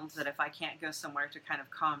overwhelmed that if I can't go somewhere to kind of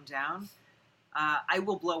calm down, I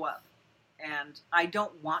will blow up, and I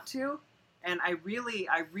don't want to. And I really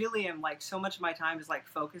am like, so much of my time is like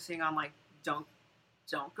focusing on like, don't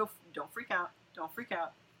freak out.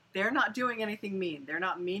 They're not doing anything mean. They're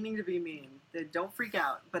not meaning to be mean. Don't freak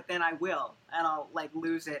out. But then I will, and I'll like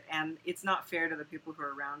lose it, and it's not fair to the people who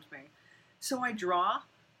are around me. So I draw,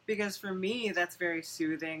 because for me that's very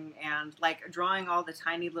soothing, and like drawing all the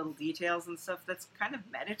tiny little details and stuff, that's kind of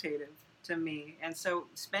meditative to me. And so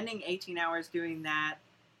spending 18 hours doing that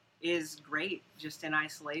is great, just in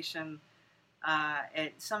isolation.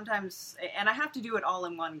 It sometimes, and I have to do it all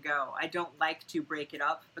in one go. I don't like to break it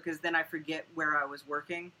up because then I forget where I was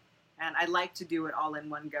working, and I like to do it all in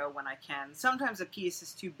one go when I can. Sometimes a piece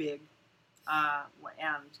is too big,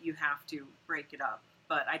 and you have to break it up.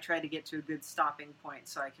 But I try to get to a good stopping point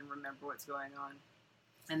so I can remember what's going on,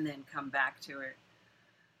 and then come back to it.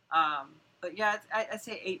 But yeah, I'd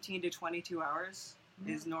say 18 to 22 hours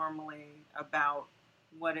is normally about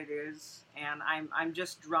what it is, and I'm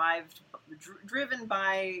just driven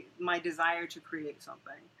by my desire to create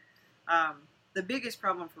something. The biggest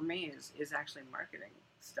problem for me is actually marketing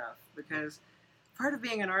stuff, because part of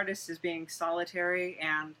being an artist is being solitary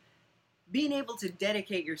and being able to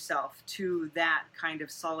dedicate yourself to that kind of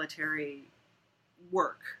solitary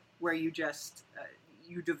work where you just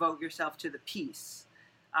you devote yourself to the piece.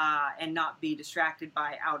 And not be distracted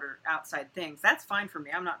by outside things. That's fine for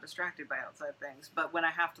me. I'm not distracted by outside things. But when I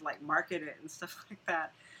have to like market it and stuff like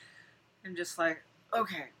that, I'm just like,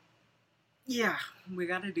 okay, yeah, we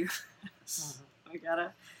got to do this.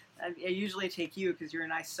 I usually take you because you're a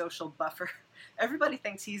nice social buffer. Everybody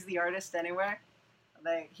thinks he's the artist anyway.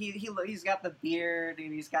 Like he's got the beard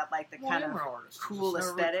and he's got like the kind of cool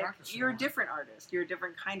aesthetic. You're a different artist. You're a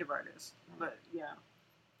different kind of artist. But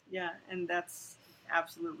yeah, and that's.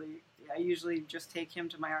 Absolutely. I usually just take him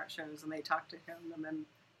to my art shows and they talk to him, and then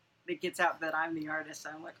it gets out that I'm the artist.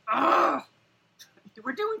 I'm like, oh,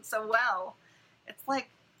 we're doing so well. It's like...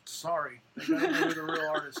 Sorry. They gotta know who the real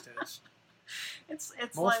artist is. It's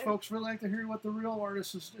Most like, folks really like to hear what the real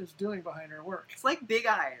artist is doing behind their work. It's like Big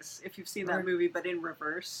Eyes, if you've seen that movie, but in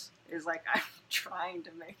reverse. Is like, I'm trying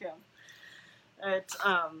to make him.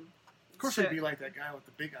 Of course, it'd be like that guy with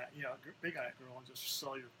the big eye, big eye girl, and just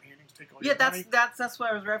sell your paintings, take all your money. That's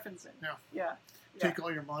what I was referencing. Yeah. Take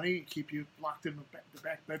all your money, keep you locked in the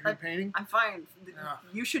back bedroom painting. I'm fine. Yeah.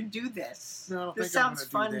 You should do this. No, I don't this think sounds I'm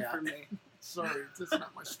gonna fun do that. for me. Sorry, that's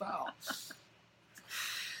not my style.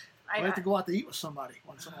 I like to go out to eat with somebody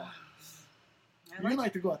once in a while. You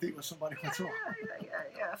like to go out to eat with somebody once in a while.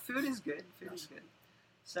 Yeah. Food is good. Food is good.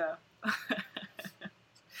 So...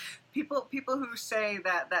 People who say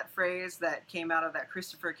that phrase that came out of that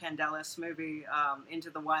Christopher Candelas movie, Into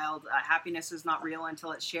the Wild, happiness is not real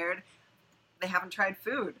until it's shared, they haven't tried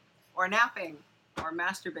food, or napping, or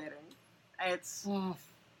masturbating. It's...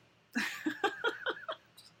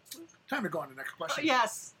 Time to go on to the next question.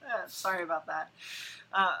 Yes. Sorry about that.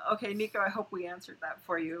 Okay, Nico, I hope we answered that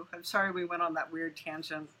for you. I'm sorry we went on that weird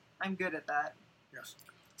tangent. I'm good at that. Yes.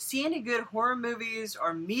 See any good horror movies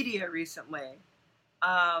or media recently?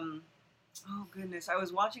 Oh goodness, I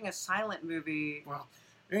was watching a silent movie. Well,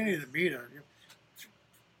 any of the media,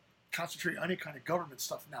 concentrate on any kind of government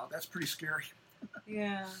stuff now. That's pretty scary.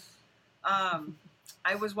 Yeah.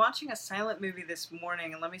 I was watching a silent movie this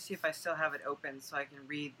morning, and let me see if I still have it open so I can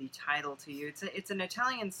read the title to you. It's an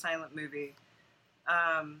Italian silent movie.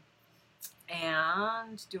 And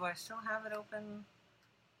do I still have it open?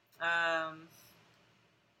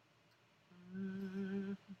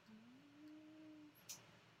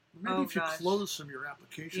 Maybe if you close some of your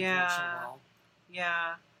applications once in a while.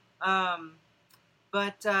 Yeah.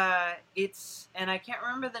 But it's, and I can't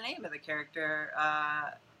remember the name of the character.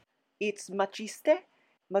 It's Maciste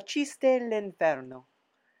l'Inferno.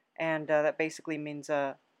 And that basically means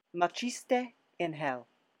Maciste in hell.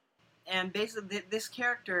 And basically this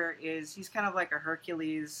character he's kind of like a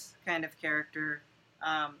Hercules kind of character.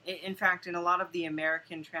 In fact, in a lot of the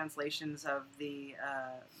American translations of the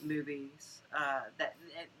movies that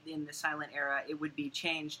in the silent era, it would be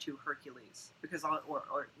changed to Hercules, because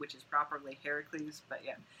or which is properly Heracles, but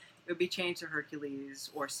yeah, it would be changed to Hercules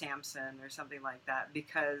or Samson or something like that,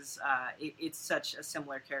 because it's such a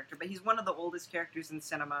similar character. But he's one of the oldest characters in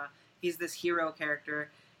cinema. He's this hero character,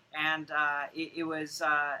 and it was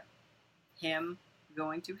him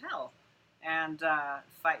going to hell and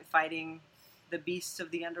fighting the beasts of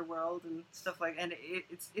the underworld and stuff like, and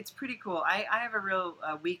it's pretty cool. I have a real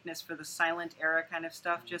weakness for the silent era kind of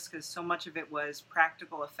stuff, just because so much of it was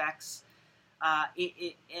practical effects,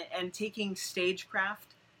 and taking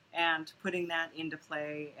stagecraft and putting that into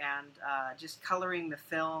play, and just coloring the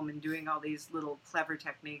film and doing all these little clever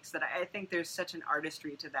techniques that I think there's such an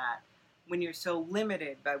artistry to that. When you're so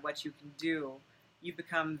limited by what you can do, you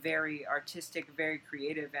become very artistic, very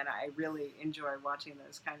creative, and I really enjoy watching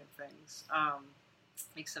those kind of things.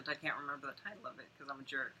 Except I can't remember the title of it because I'm a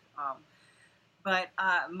jerk. But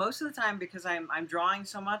most of the time, because I'm drawing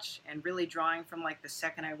so much, and really drawing from like the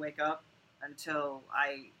second I wake up until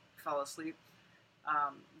I fall asleep,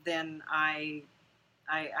 then I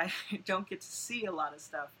don't get to see a lot of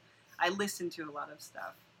stuff. I listen to a lot of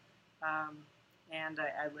stuff, and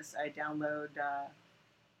I download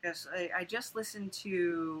Because I just listened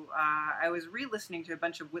to, I was re-listening to a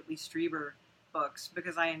bunch of Whitley Strieber books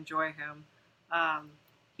because I enjoy him.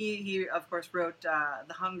 He of course wrote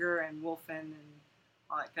The Hunger and Wolfen and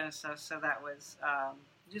all that kind of stuff. So that was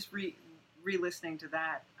just re-listening to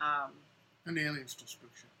that. And the aliens still spook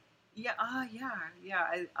you. Yeah.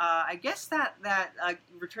 I guess that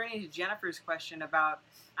returning to Jennifer's question about,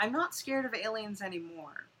 I'm not scared of aliens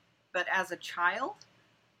anymore, but as a child,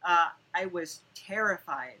 I was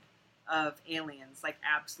terrified of aliens, like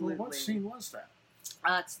absolutely. Well, what scene was that?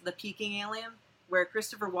 It's the peeking alien, where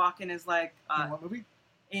Christopher Walken is like... in what movie?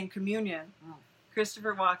 In Communion. Oh.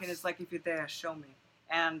 Christopher Walken is like, if you're there, show me.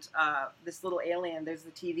 And this little alien, there's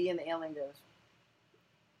the TV, and the alien goes...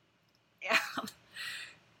 And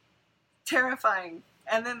terrifying.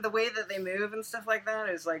 And then the way that they move and stuff like that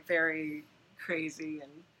is like very crazy and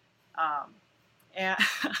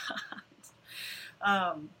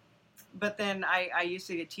but then I used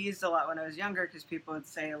to get teased a lot when I was younger because people would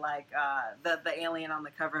say like the alien on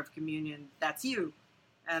the cover of Communion, that's you,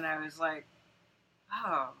 and I was like,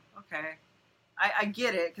 oh, okay, I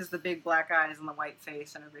get it because the big black eyes and the white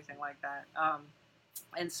face and everything like that.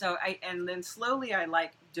 And so and then slowly I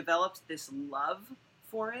like developed this love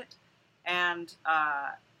for it, and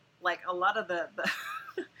like a lot of the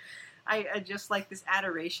I just like this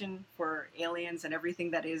adoration for aliens and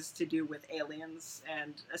everything that is to do with aliens,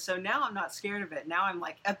 and so now I'm not scared of it. Now I'm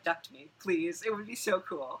like, abduct me, please. It would be so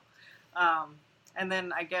cool. And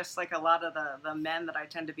then I guess like a lot of the men that I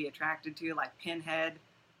tend to be attracted to, like Pinhead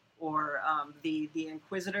or the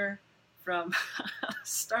Inquisitor from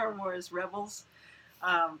Star Wars Rebels,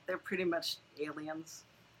 they're pretty much aliens.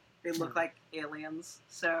 They look like aliens.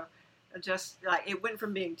 So just like it went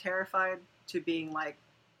from being terrified to being like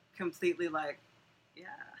completely like, yeah,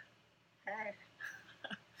 hey.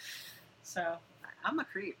 So I'm a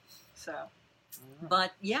creep. So,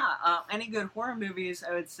 but yeah, any good horror movies?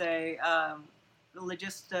 I would say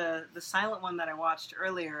just the silent one that I watched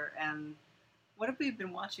earlier. And what have we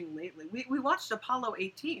been watching lately? We watched Apollo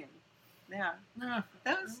 18. Yeah,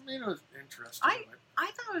 that was. It was interesting. I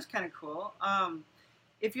thought it was kind of cool.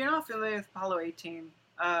 If you're not familiar with Apollo 18.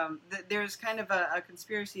 There's kind of a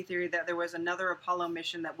conspiracy theory that there was another Apollo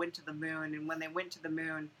mission that went to the moon, and when they went to the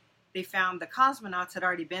moon, they found the cosmonauts had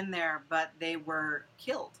already been there, but they were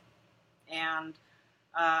killed, and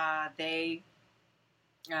the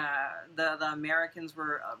Americans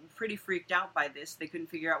were pretty freaked out by this. They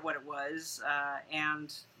couldn't figure out what it was,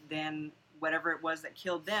 and then whatever it was that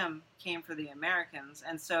killed them came for the Americans,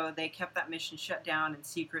 and so they kept that mission shut down in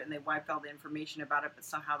secret, and they wiped all the information about it, but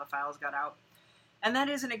somehow the files got out. And that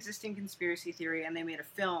is an existing conspiracy theory, and they made a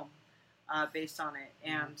film based on it.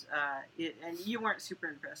 And and you weren't super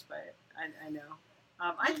impressed by it, I know.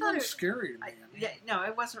 I thought it was scary to me. No,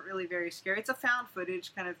 it wasn't really very scary. It's a found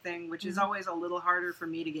footage kind of thing, which is always a little harder for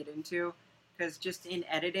me to get into, because just in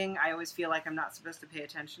editing, I always feel like I'm not supposed to pay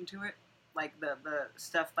attention to it. Like the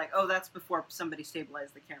stuff like, oh, that's before somebody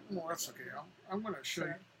stabilized the camera. Well, that's okay. I'm going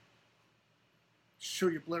to show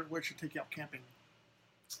you Blair Witch and take you out camping.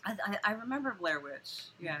 I remember Blair Witch,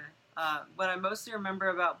 yeah. What I mostly remember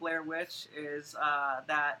about Blair Witch is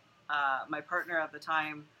that my partner at the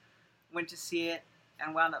time went to see it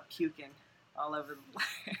and wound up puking all over the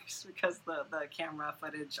place because the camera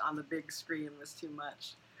footage on the big screen was too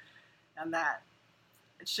much. And that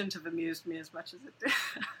it shouldn't have amused me as much as it did,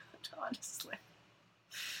 honestly.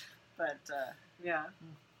 But, yeah.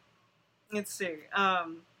 Let's see.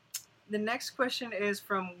 The next question is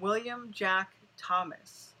from William Jack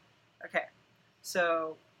Thomas. Okay,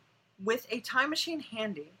 so with a time machine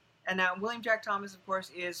handy, and now William Jack Thomas, of course,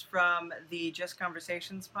 is from the Just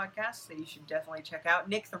Conversations podcast that you should definitely check out.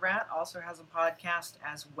 Nick the Rat also has a podcast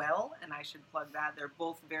as well, and I should plug that. They're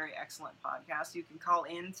both very excellent podcasts. You can call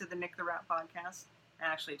in to the Nick the Rat podcast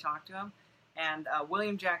and actually talk to him. And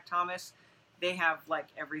William Jack Thomas, they have like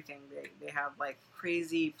everything. They have like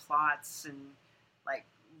crazy plots and like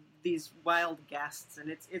these wild guests, and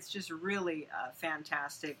it's just really a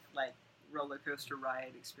fantastic like roller coaster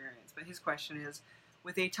ride experience. But his question is,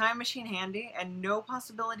 with a time machine handy and no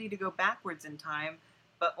possibility to go backwards in time,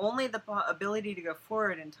 but only the ability to go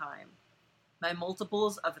forward in time, by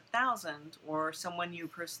multiples of 1,000, or someone you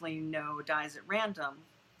personally know dies at random,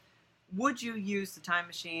 would you use the time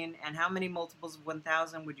machine, and how many multiples of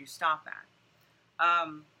 1,000 would you stop at?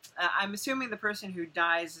 I'm assuming the person who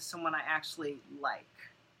dies is someone I actually like,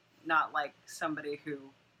 not like somebody who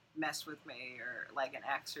messed with me or like an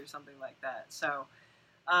ex or something like that. So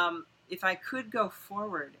if I could go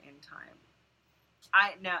forward in time,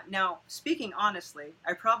 now speaking honestly,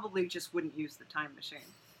 I probably just wouldn't use the time machine,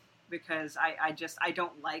 because I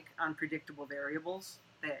don't like unpredictable variables.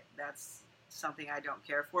 that's something I don't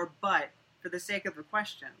care for. But for the sake of the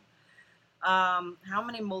question, how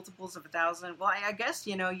many multiples of 1,000? Well, I guess,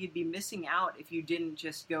 you'd be missing out if you didn't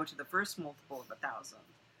just go to the first multiple of 1,000.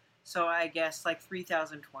 So I guess like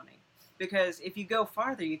 3,020. Because if you go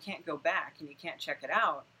farther, you can't go back and you can't check it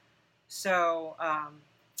out. So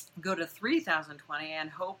go to 3,020 and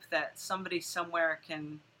hope that somebody somewhere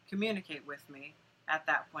can communicate with me at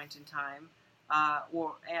that point in time.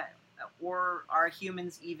 Or are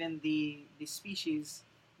humans even the species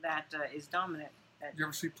that is dominant? You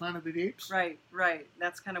ever see Planet of the Apes? Right.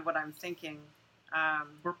 That's kind of what I'm thinking.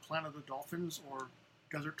 Or Planet of the Dolphins, or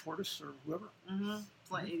Desert Tortoise, or whoever. Mm-hmm.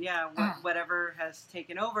 Yeah, whatever has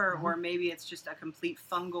taken over, or maybe it's just a complete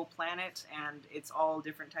fungal planet, and it's all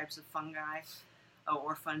different types of fungi,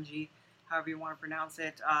 or fungi, however you want to pronounce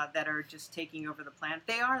it, that are just taking over the planet.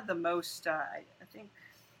 They are the most, I think,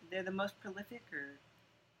 they're the most prolific,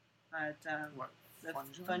 What?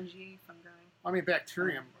 Fungi? I mean,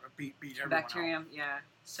 bacterium beat everyone Bacterium, out. yeah.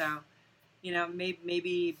 So,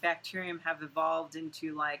 maybe bacterium have evolved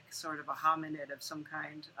into like sort of a hominid of some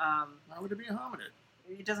kind. Why would it be a hominid?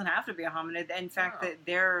 It doesn't have to be a hominid. In fact, that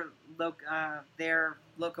their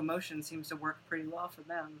locomotion seems to work pretty well for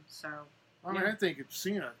them. So, I mean, I think it's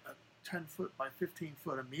seeing a 10-foot by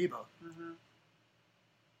 15-foot amoeba.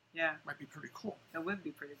 Yeah, might be pretty cool. It would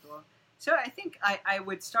be pretty cool. So I think I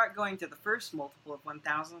would start going to the first multiple of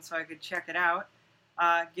 1,000 so I could check it out,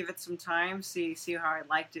 give it some time, see how I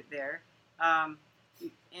liked it there, and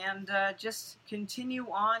just continue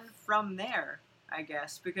on from there, I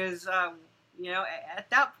guess, because at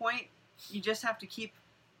that point you just have to keep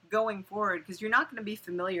going forward because you're not going to be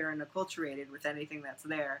familiar and acculturated with anything that's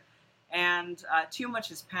there, and too much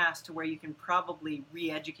has passed to where you can probably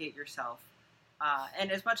re-educate yourself.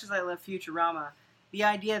 And as much as I love Futurama, the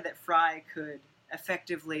idea that Fry could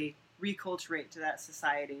effectively reculturate to that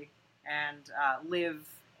society and live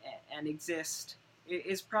and exist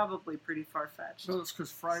is probably pretty far-fetched. So it's because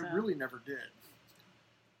Fry really never did.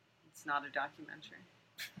 It's not a documentary.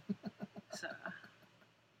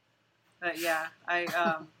 But yeah,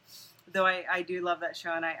 though I do love that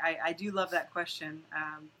show, and I do love that question.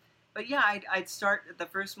 But yeah, I'd start at the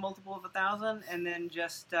first multiple of 1,000, and then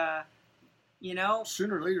just...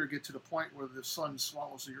 sooner or later get to the point where the sun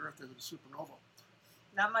swallows the Earth into the supernova.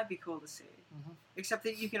 That might be cool to see. Except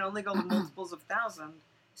that you can only go to multiples of 1,000.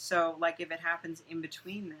 So, like, if it happens in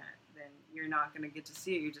between that, then you're not going to get to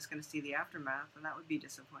see it. You're just going to see the aftermath, and that would be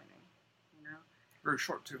disappointing. Very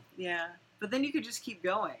short too. Yeah, but then you could just keep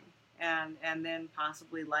going, and then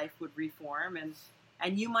possibly life would reform,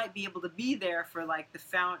 and you might be able to be there for like the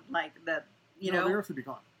the Earth would be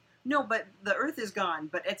gone. No, but the Earth is gone.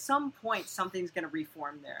 But at some point, something's going to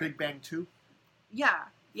reform there. Big Bang 2? Yeah.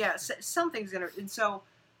 Something's going to... And so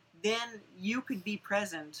then you could be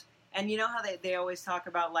present. And you know how they always talk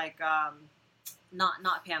about, like,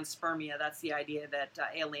 not panspermia. That's the idea that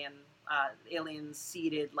aliens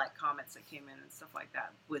seeded, like, comets that came in and stuff like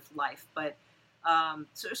that with life. But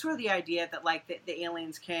so sort of the idea that, like, the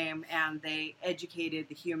aliens came and they educated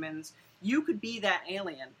the humans. You could be that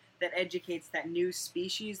alien that educates that new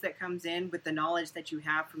species that comes in with the knowledge that you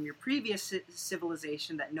have from your previous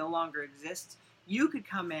civilization that no longer exists. You could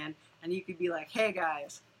come in and you could be like, hey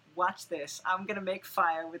guys, watch this. I'm going to make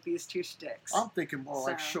fire with these 2 sticks. I'm thinking more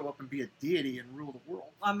like show up and be a deity and rule the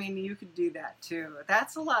world. I mean, you could do that too.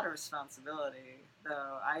 That's a lot of responsibility,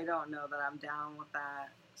 though. I don't know that I'm down with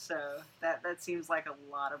that. So that seems like a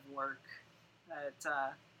lot of work. But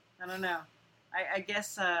I don't know. I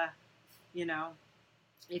guess,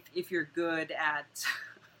 if you're good at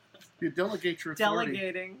you delegate your authority.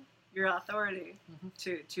 Delegating your authority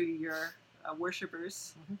to your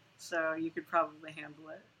worshippers, so you could probably handle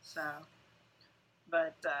it. So,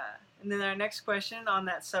 but and then our next question on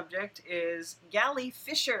that subject is Gally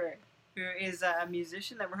Fisher, who is a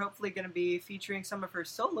musician that we're hopefully going to be featuring some of her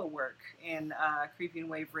solo work in Creeping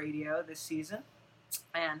Wave Radio this season,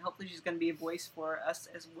 and hopefully she's going to be a voice for us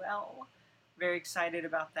as well. Very excited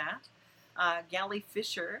about that. Gally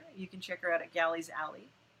Fisher, you can check her out at Gally's Alley,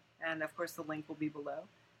 and of course the link will be below.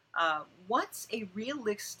 What's a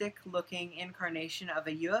realistic-looking incarnation of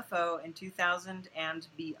a UFO in 2000 and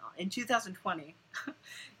beyond? In 2020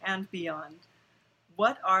 and beyond,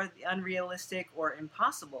 what are the unrealistic or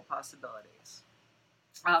impossible possibilities?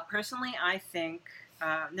 Personally, I think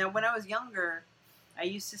now when I was younger, I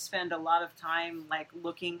used to spend a lot of time like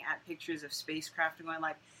looking at pictures of spacecraft and going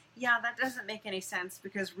like, yeah, that doesn't make any sense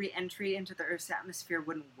because re-entry into the Earth's atmosphere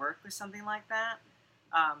wouldn't work with something like that.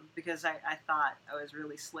 Because I thought I was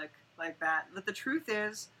really slick like that. But the truth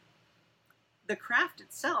is, the craft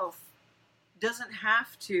itself doesn't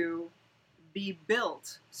have to be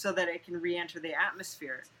built so that it can re-enter the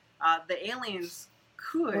atmosphere. The aliens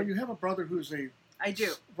could. Well, you have a brother who's a I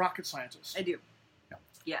do. rocket scientist. I do. Yeah.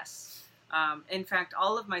 Yes. In fact,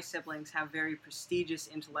 all of my siblings have very prestigious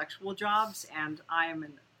intellectual jobs, and I am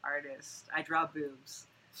an artist. I draw boobs,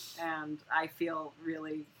 and I feel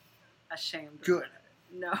really ashamed. Good. Of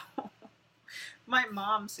it. No. My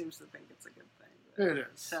mom seems to think it's a good thing. It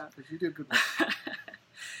is. So. But you do good work.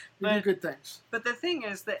 You do good things. But the thing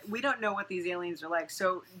is that we don't know what these aliens are like.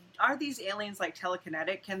 So are these aliens like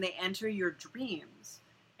telekinetic? Can they enter your dreams?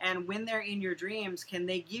 And when they're in your dreams, can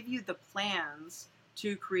they give you the plans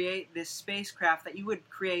to create this spacecraft that you would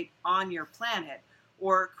create on your planet,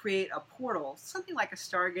 or create a portal, something like a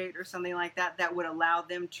Stargate or something like that, that would allow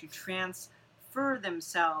them to transfer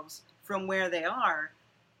themselves from where they are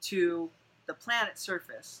to the planet's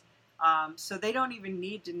surface? So they don't even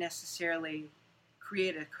need to necessarily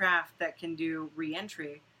create a craft that can do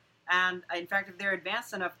re-entry. And in fact, if they're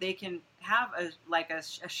advanced enough, they can have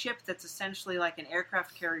a ship that's essentially like an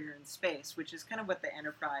aircraft carrier in space, which is kind of what the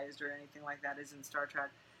Enterprise or anything like that is in Star Trek.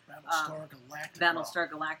 Battlestar Galactica. Battlestar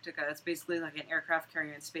Galactica. It's basically like an aircraft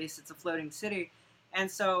carrier in space. It's a floating city. And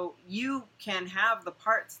so you can have the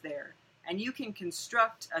parts there, and you can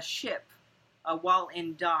construct a ship while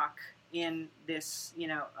in dock in this,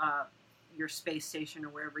 your space station or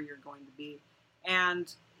wherever you're going to be.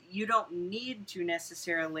 And you don't need to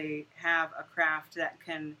necessarily have a craft that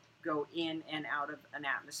can go in and out of an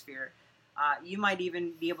atmosphere. You might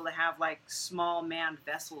even be able to have like small manned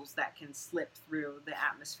vessels that can slip through the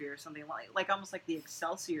atmosphere, something like almost like the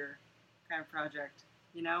Excelsior kind of project.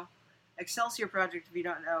 Excelsior project, if you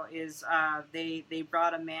don't know, is they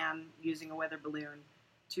brought a man using a weather balloon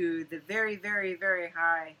to the very, very, very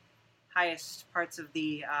highest parts of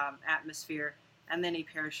the atmosphere, and then he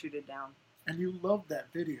parachuted down. And you love that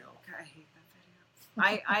video. I hate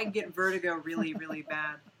that video. I get vertigo really, really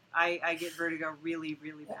bad. I get vertigo really,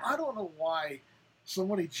 really bad. Well, I don't know why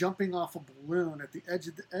somebody jumping off a balloon at the edge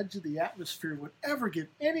of the atmosphere would ever give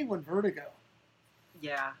anyone vertigo.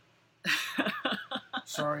 Yeah.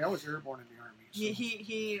 Sorry, I was airborne in the Army. So.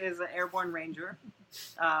 He is an airborne ranger.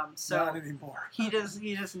 So not anymore. he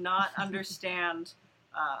does not understand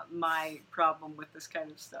my problem with this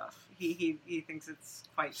kind of stuff. He thinks it's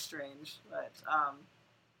quite strange, but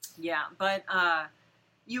yeah. But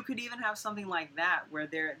you could even have something like that where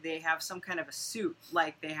they have some kind of a suit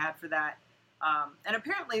like they had for that, and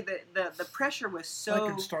apparently the pressure was so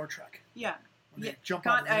like in Star Trek. Yeah. When they jump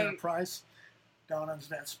out of the Enterprise down onto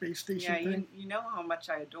that space station thing. You know how much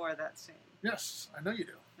I adore that scene. Yes, I know you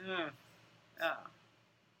do.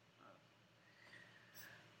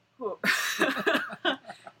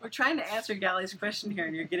 We're trying to answer Gally's question here,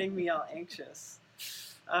 and you're getting me all anxious.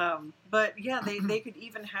 But yeah, they could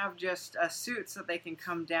even have just suits that they can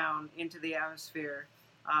come down into the atmosphere,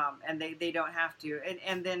 and they don't have to.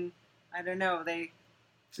 And then, I don't know, they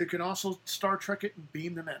can also Star Trek it and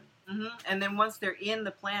beam them in. Mm-hmm. And then once they're in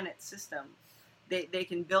the planet system, they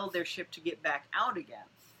can build their ship to get back out again.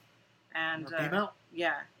 And or beam out.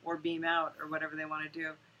 Yeah, or beam out, or whatever they want to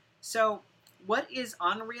do. So what is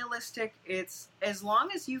unrealistic? It's as long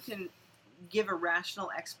as you can give a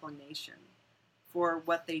rational explanation for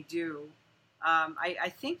what they do.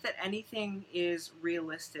 I think that anything is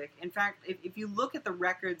realistic. In fact, if you look at the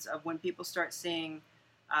records of when people start seeing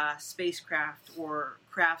spacecraft or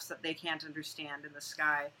crafts that they can't understand in the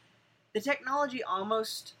sky, the technology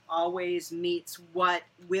almost always meets what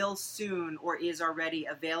will soon or is already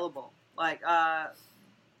available. Like,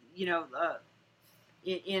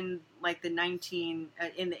 in like in the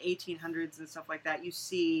 1800s and stuff like that, you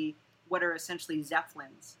see what are essentially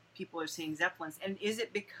Zeppelins. People are seeing Zeppelins. And is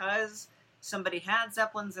it because somebody had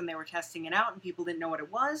Zeppelins and they were testing it out and people didn't know what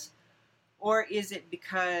it was? Or is it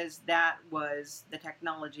because that was the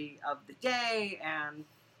technology of the day and,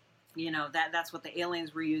 that's what the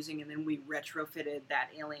aliens were using, and then we retrofitted that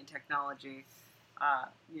alien technology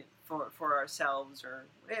for ourselves, or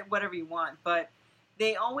whatever you want. But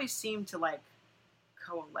they always seem to,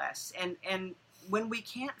 coalesce. And when we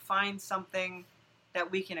can't find something that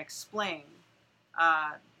we can explain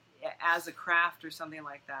as a craft or something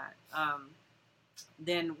like that,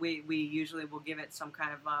 then we usually will give it some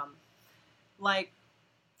kind of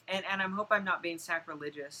and I hope I'm not being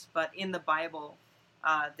sacrilegious, but in the Bible,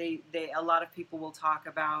 a lot of people will talk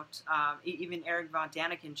about, even Eric von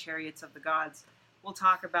Daniken, Chariots of the Gods, will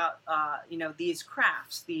talk about these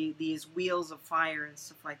crafts, these wheels of fire and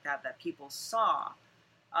stuff like that people saw,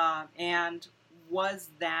 and was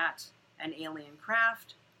that an alien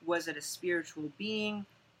craft? Was it a spiritual being?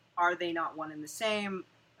 Are they not one and the same?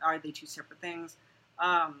 Are they two separate things?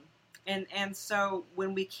 And so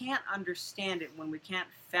when we can't understand it, when we can't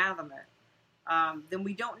fathom it, then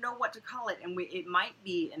we don't know what to call it. And it might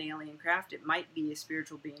be an alien craft, it might be a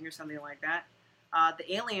spiritual being or something like that.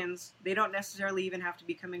 The aliens, they don't necessarily even have to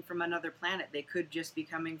be coming from another planet. They could just be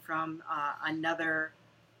coming from another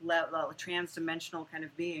trans-dimensional kind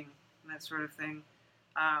of being, that sort of thing.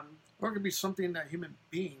 Or it could be something that human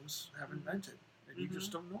beings have invented that you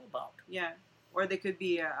just don't know about. Yeah. Or they could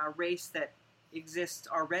be a race that exists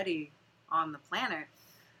already on the planet.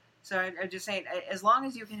 So I'm just saying, as long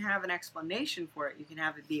as you can have an explanation for it, you can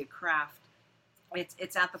have it be a craft.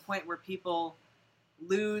 It's at the point where people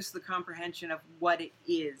lose the comprehension of what it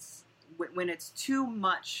is. When it's too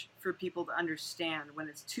much for people to understand, when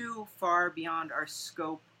it's too far beyond our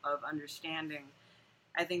scope of understanding,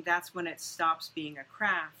 I think that's when it stops being a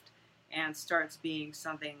craft and starts being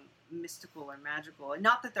something mystical or magical. And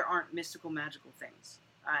not that there aren't mystical, magical things.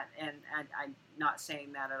 And I'm not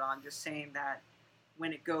saying that at all. I'm just saying that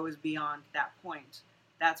when it goes beyond that point,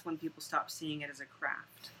 that's when people stop seeing it as a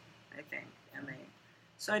craft, I think.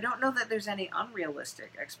 So I don't know that there's any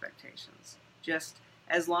unrealistic expectations. Just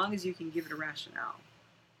as long as you can give it a rationale,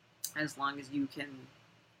 as long as you can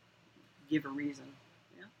give a reason.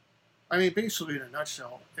 Yeah. I mean, basically, in a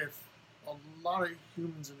nutshell, if a lot of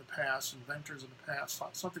humans in the past, inventors in the past,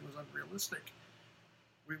 thought something was unrealistic,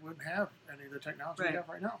 we wouldn't have any of the technology we have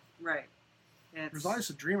right now. Right. There's always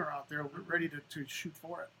a dreamer out there ready to shoot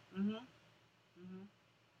for it. Mm-hmm. Mm-hmm.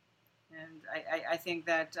 And I think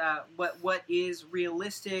that what is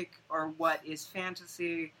realistic or what is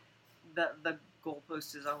fantasy, the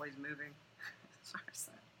goalpost is always moving.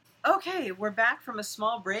 Sorry, okay, we're back from a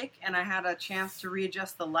small break, and I had a chance to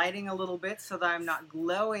readjust the lighting a little bit so that I'm not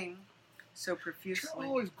glowing so profusely. You're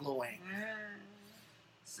always glowing.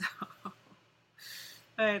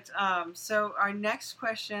 So our next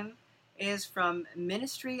question is from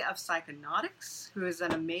Ministry of Psychonautics, who is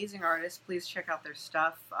an amazing artist. Please check out their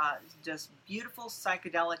stuff. Just beautiful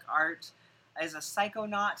psychedelic art. As a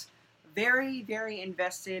psychonaut, very, very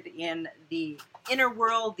invested in the inner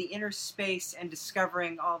world, the inner space, and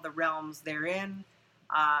discovering all the realms therein.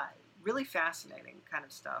 Really fascinating kind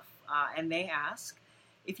of stuff. And they ask,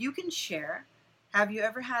 if you can share, have you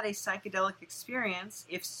ever had a psychedelic experience?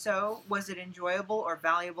 If so, was it enjoyable or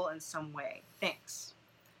valuable in some way? Thanks.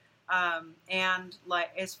 And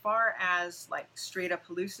like as far as like straight up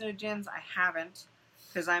hallucinogens, I haven't,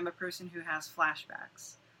 because I'm a person who has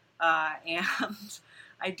flashbacks, and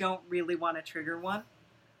I don't really want to trigger one.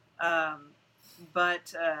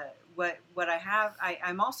 But what I have,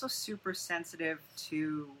 I'm also super sensitive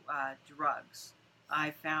to drugs.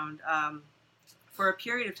 I found for a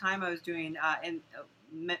period of time I was doing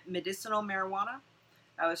medicinal marijuana.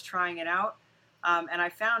 I was trying it out. And I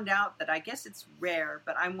found out that I guess it's rare,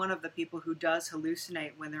 but I'm one of the people who does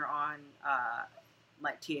hallucinate when they're on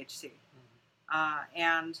like THC.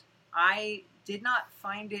 And I did not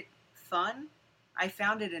find it fun. I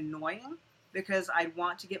found it annoying because I'd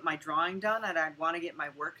want to get my drawing done and I'd want to get my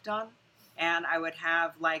work done. And I would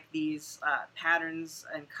have like these patterns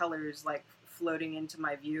and colors like floating into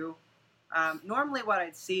my view. Normally what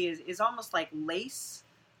I'd see is almost like lace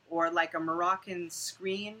or like a Moroccan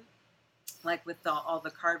screen, like with all the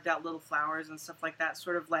carved out little flowers and stuff like that,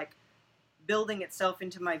 sort of like building itself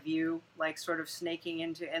into my view, like sort of snaking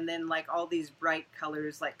into, and then like all these bright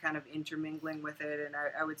colors like kind of intermingling with it, and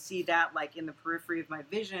I would see that like in the periphery of my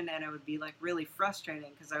vision, and it would be like really frustrating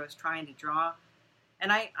because I was trying to draw,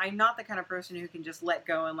 and I'm not the kind of person who can just let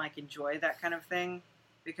go and like enjoy that kind of thing,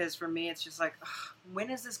 because for me it's just like, when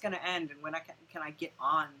is this going to end, and when can I get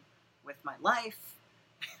on with my life?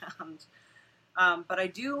 And but I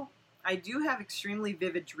do have extremely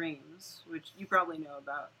vivid dreams, which you probably know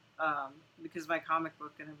about, because of my comic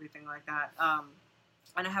book and everything like that.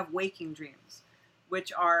 And I have waking dreams,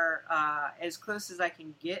 which are as close as I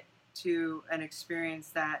can get to an experience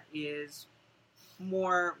that is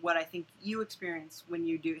more what I think you experience when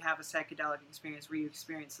you do have a psychedelic experience, where you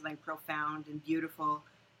experience something profound and beautiful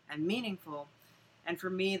and meaningful. And for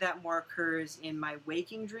me, that more occurs in my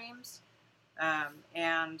waking dreams.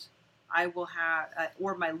 And I will have,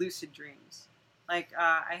 or my lucid dreams. Like,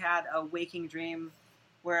 I had a waking dream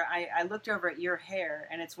where I looked over at your hair,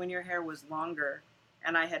 and it's when your hair was longer,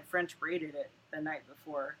 and I had French braided it the night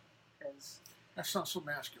before. Cause, that sounds so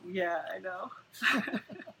masculine. Yeah, I know.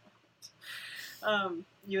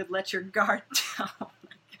 You would let your guard down,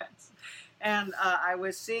 I guess. And I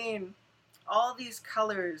was seeing all these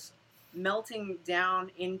colors melting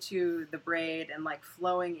down into the braid and like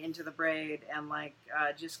flowing into the braid and like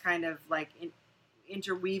just kind of like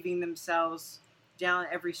interweaving themselves down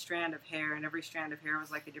every strand of hair, and every strand of hair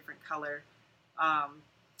was like a different color.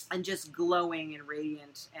 and just glowing and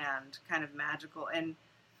radiant and kind of magical. And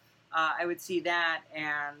I would see that,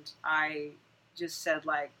 and I just said,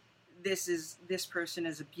 like, this person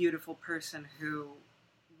is a beautiful person who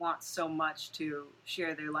wants so much to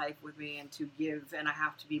share their life with me and to give, and I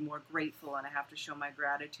have to be more grateful, and I have to show my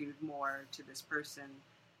gratitude more to this person.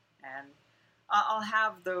 And I'll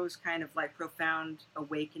have those kind of like profound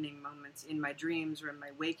awakening moments in my dreams or in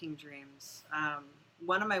my waking dreams.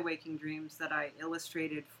 One of my waking dreams that I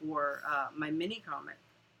illustrated for my mini comic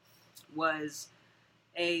was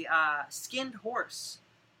a skinned horse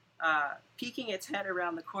peeking its head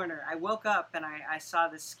around the corner. I woke up and I saw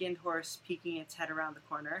this skinned horse peeking its head around the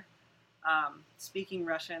corner, speaking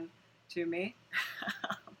Russian to me,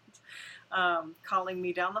 calling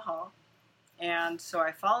me down the hall. And so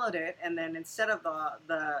I followed it, and then instead of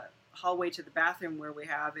the hallway to the bathroom where we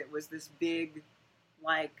have, it was this big,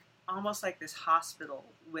 like, almost like this hospital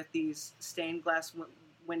with these stained glass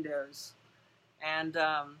windows. And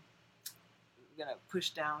I'm going to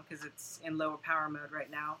push down because it's in lower power mode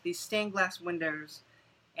right now. These stained glass windows,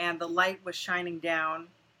 and the light was shining down,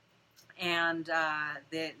 and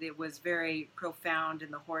it was very profound,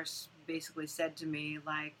 and the horse basically said to me,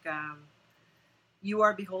 like, you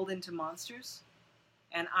are beholden to monsters,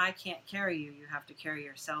 and I can't carry you. You have to carry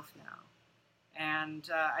yourself now. And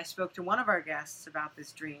I spoke to one of our guests about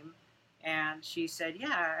this dream, and she said,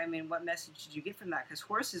 yeah, I mean, what message did you get from that? Because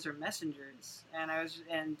horses are messengers,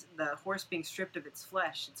 and the horse being stripped of its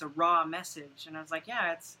flesh, it's a raw message. And I was like,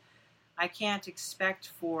 yeah, I can't expect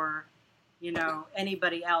for,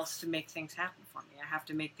 anybody else to make things happen for me. I have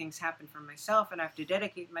to make things happen for myself, and I have to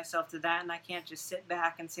dedicate myself to that, and I can't just sit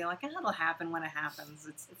back and say, like, it'll happen when it happens.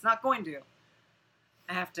 It's not going to.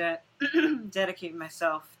 I have to dedicate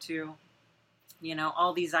myself to,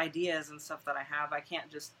 all these ideas and stuff that I have. I can't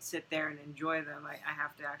just sit there and enjoy them. I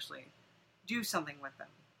have to actually do something with them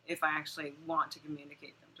if I actually want to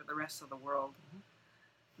communicate them to the rest of the world. Mm-hmm.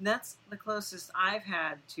 And that's the closest I've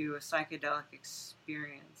had to a psychedelic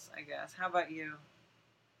experience, I guess. How about you?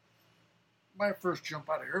 My first jump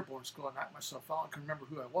out of airborne school, I knocked myself out and couldn't remember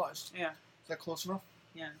who I was. Yeah. Is that close enough?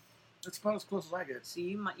 Yeah. That's about as close as I get. So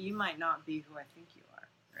you might not be who I think you are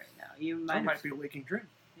right now. I might be a waking dream.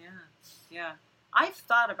 Yeah. Yeah. I've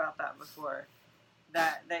thought about that before.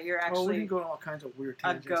 That you're actually we can go to all kinds of weird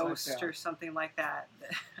tangents, a ghost like or something like that.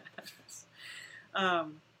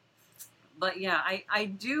 But yeah, I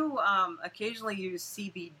do occasionally use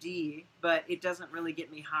CBD, but it doesn't really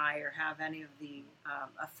get me high or have any of the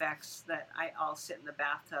effects that I'll sit in the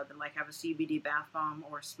bathtub and like have a CBD bath bomb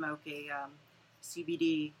or smoke a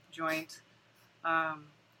CBD joint.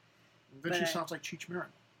 Eventually sounds like Cheech Marin.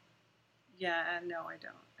 Yeah, no, I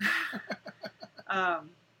don't.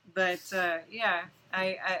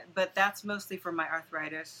 But that's mostly for my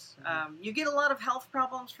arthritis. Mm-hmm. You get a lot of health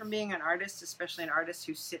problems from being an artist, especially an artist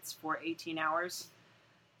who sits for 18 hours.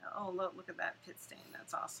 Oh, look at that pit stain.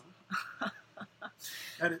 That's awesome.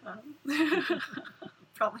 Edit.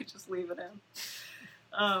 Probably just leave it in.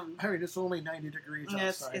 I mean, it's only 90 degrees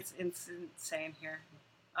outside. It's insane here.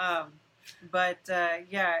 And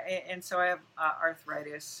so I have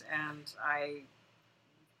arthritis, and I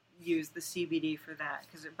use the CBD for that,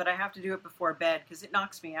 but I have to do it before bed because it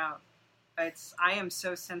knocks me out. I am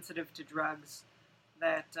so sensitive to drugs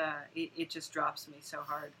that it just drops me so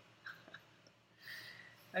hard.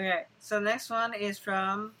 Okay, so the next one is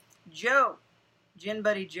from Joe, Gin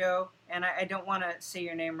Buddy Joe, and I don't want to say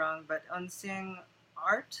your name wrong, but Unsing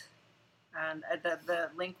Art, and the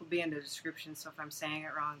link will be in the description, so if I'm saying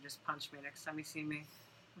it wrong, just punch me next time you see me,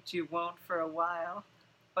 which you won't for a while,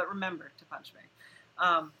 but remember to punch me.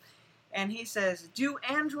 And he says, do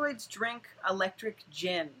androids drink electric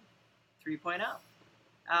gin? 3.0.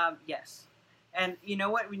 Yes. And you know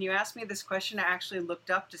what? When you asked me this question, I actually looked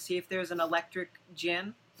up to see if there's an electric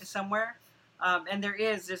gin somewhere. And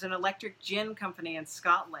there's an electric gin company in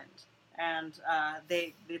Scotland. And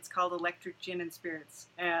it's called Electric Gin and Spirits.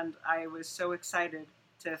 And I was so excited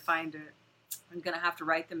to find it. I'm going to have to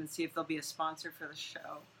write them and see if they'll be a sponsor for the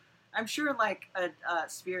show. I'm sure, like, a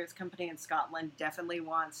spirits company in Scotland definitely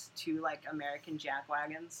wants American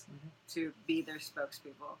jackwagons to be their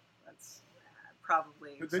spokespeople. That's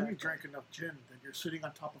probably... But then you drank enough gin, then you're sitting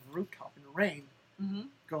on top of a rooftop in the rain,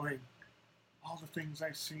 going, all the things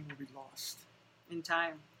I've seen will be lost. In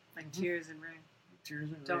time. Like tears and rain. Tears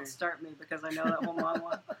and rain. Don't start me, because I know that whole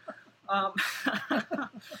monologue.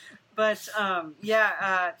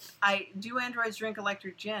 Do androids drink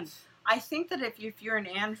electric gin? I think that if you're an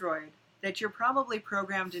android, that you're probably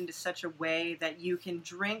programmed into such a way that you can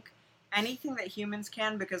drink anything that humans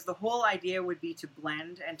can, because the whole idea would be to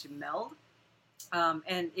blend and to meld.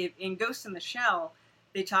 And in Ghost in the Shell,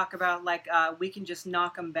 They talk about like we can just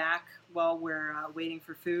knock them back while we're waiting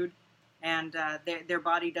for food, and their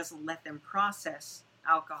body doesn't let them process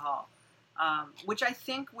alcohol, which I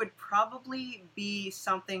think would probably be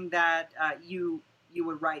something that you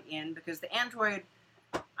would write in, because the android,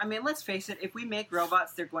 I mean, let's face it, if we make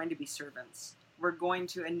robots, they're going to be servants. We're going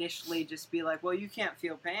to initially just be like, well, you can't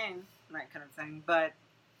feel pain, that kind of thing, but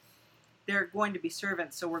they're going to be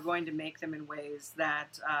servants, so we're going to make them in ways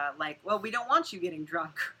that, like, well, we don't want you getting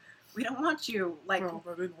drunk. We don't want you, like... Well,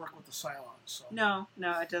 that didn't work with the Cylons, so... No,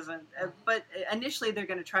 it doesn't. But initially, they're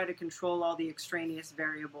going to try to control all the extraneous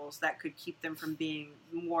variables that could keep them from being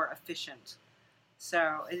more efficient.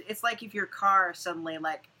 So, it's like if your car suddenly,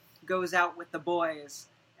 like, goes out with the boys,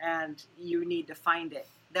 and you need to find it.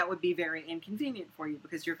 That would be very inconvenient for you,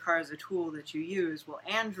 because your car is a tool that you use. Well,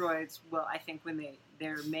 androids, well, I think when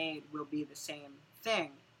they're made, will be the same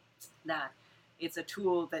thing. That it's a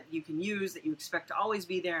tool that you can use, that you expect to always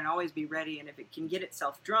be there and always be ready, and if it can get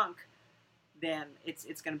itself drunk, then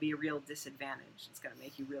it's going to be a real disadvantage. It's going to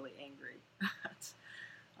make you really angry.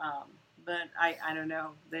 But I don't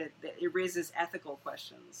know. It raises ethical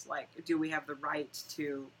questions, like, do we have the right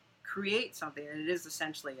to create something? And it is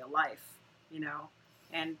essentially a life, you know?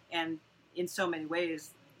 And in so many ways...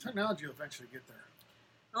 Technology will eventually get there.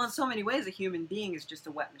 Well, in so many ways, a human being is just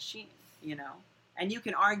a wet machine, you know? And you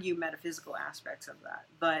can argue metaphysical aspects of that,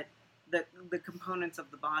 but the components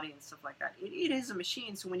of the body and stuff like that, it is a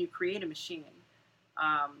machine. So when you create a machine,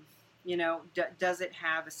 you know, does it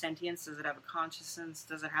have a sentience? Does it have a consciousness?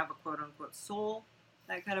 Does it have a quote-unquote soul?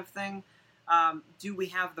 That kind of thing. Do we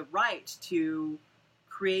have the right to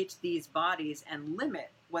create these bodies and limit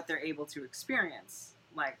what they're able to experience?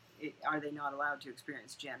 Like, are they not allowed to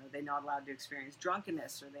experience gin? Are they not allowed to experience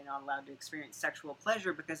drunkenness? Are they not allowed to experience sexual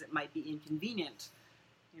pleasure because it might be inconvenient?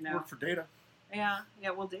 You know. Work for Data. Yeah.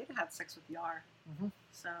 Well, Data had sex with Yar. Mm-hmm.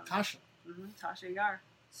 So. Tasha. Mm-hmm. Tasha Yar.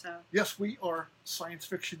 So. Yes, we are science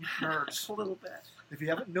fiction nerds. A little bit. If you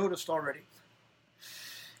haven't noticed already.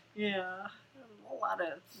 Yeah, a lot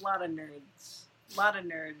of nerds,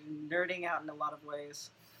 nerding out in a lot of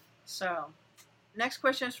ways. So. Next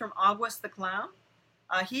question is from August the Clown.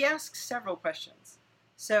 He asks several questions.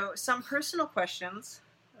 So, some personal questions.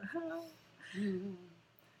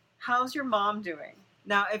 How's your mom doing?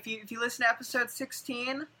 Now, if you listen to episode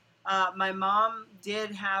 16, my mom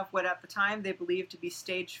did have what at the time they believed to be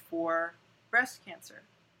stage 4 breast cancer.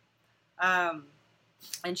 And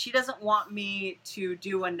she doesn't want me to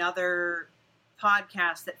do another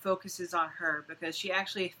podcast that focuses on her, because she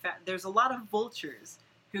actually there's a lot of vultures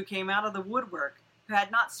who came out of the woodwork, who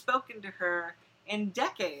had not spoken to her in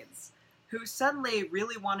decades, who suddenly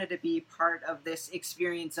really wanted to be part of this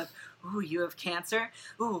experience of, ooh, you have cancer?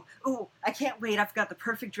 Ooh, I can't wait, I've got the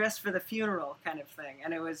perfect dress for the funeral, kind of thing.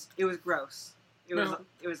 And it was gross. It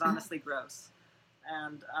was honestly gross.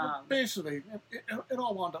 And basically, it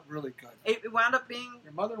all wound up really good. It wound up being...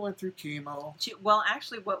 Your mother went through chemo. Well,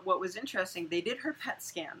 actually, what was interesting, they did her PET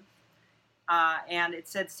scan. And it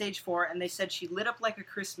said stage 4, and they said she lit up like a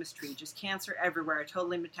Christmas tree, just cancer everywhere,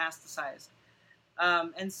 totally metastasized.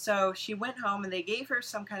 And so she went home, and they gave her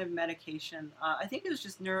some kind of medication. I think it was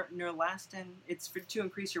just Neurlastin. It's to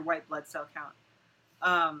increase your white blood cell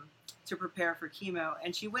count, to prepare for chemo.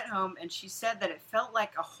 And she went home, and she said that it felt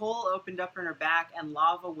like a hole opened up in her back, and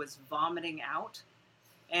lava was vomiting out.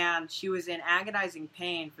 And she was in agonizing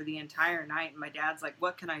pain for the entire night. And my dad's like,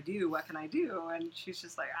 what can I do? What can I do? And she's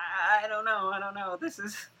just like, I don't know. This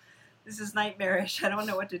is nightmarish. I don't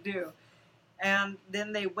know what to do. And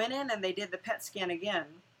then they went in and they did the PET scan again.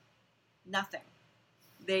 Nothing.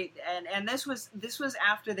 And this was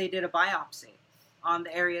after they did a biopsy on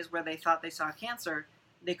the areas where they thought they saw cancer.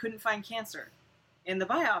 They couldn't find cancer in the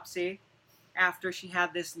biopsy after she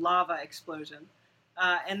had this lava explosion.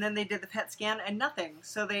 And then they did the PET scan and nothing.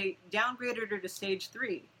 So they downgraded her to stage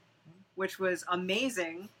 3, which was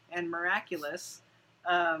amazing and miraculous.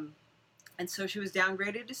 And so she was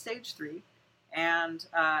downgraded to stage 3. And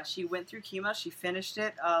she went through chemo. She finished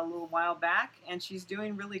it a little while back. And she's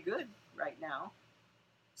doing really good right now.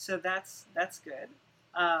 So that's good.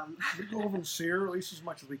 We go over and see her at least as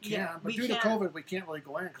much as we can. Yeah, but due to COVID, we can't really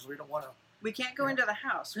go in because we don't want to. We can't go into the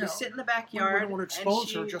house. We sit in the We backyard. don't want to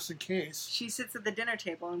expose her just in case. She sits at the dinner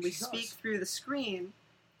table, and we speak through the screen,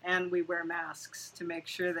 and we wear masks to make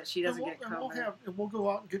sure that she doesn't get COVID. We'll go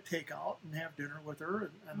out and get takeout and have dinner with her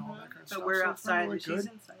and all that kind of stuff. But we're outside really and she's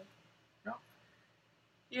inside. Yeah.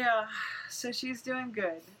 Yeah, so she's doing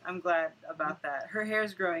good. I'm glad about that. Her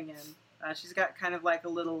hair's growing in. She's got kind of like a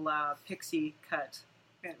little pixie cut,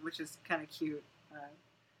 which is kind of cute.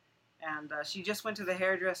 And she just went to the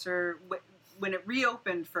hairdresser. when it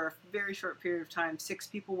reopened for a very short period of time, 6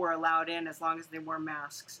 people were allowed in as long as they wore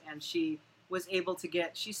masks, and she was able to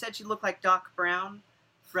get. She said she looked like Doc Brown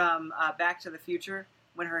from Back to the Future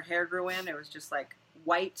when her hair grew in. It was just like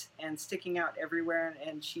white and sticking out everywhere,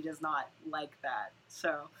 and she does not like that.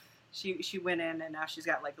 So she went in, and now she's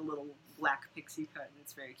got like a little black pixie cut, and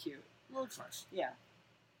it's very cute. Well, looks nice. Yeah.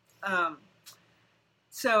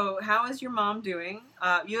 So how is your mom doing?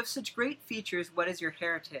 You have such great features. What is your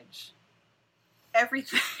heritage?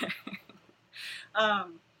 Everything.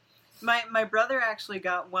 My brother actually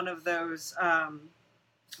got one of those.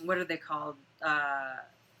 What are they called?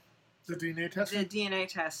 The DNA test? The DNA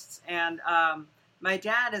tests. And my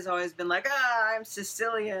dad has always been like, I'm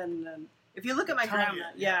Sicilian. And if you look at my grandma,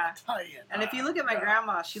 Italian. And if you look at my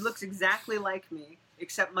grandma, she looks exactly like me,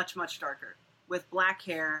 except much, much darker, with black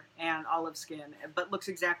hair and olive skin, but looks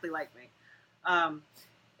exactly like me.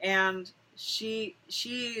 And she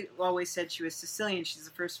always said she was Sicilian. She's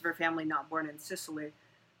the first of her family not born in Sicily.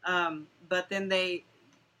 But then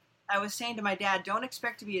I was saying to my dad, don't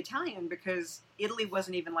expect to be Italian, because Italy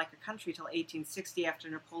wasn't even like a country till 1860, after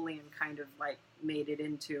Napoleon kind of like made it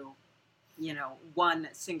into, one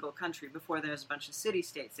single country. Before there was a bunch of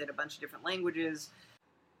city-states. They had a bunch of different languages.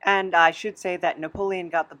 And I should say that Napoleon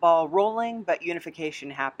got the ball rolling, but unification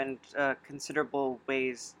happened considerable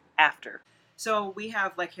ways after. So we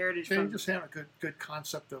have like heritage. They just have a good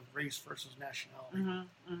concept of race versus nationality.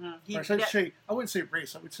 Mm-hmm. I wouldn't say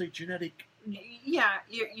race. I would say genetic. Yeah,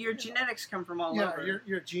 your genetics come from all over. Yeah,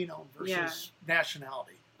 your genome versus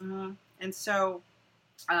nationality. Mm-hmm. And so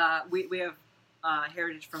we have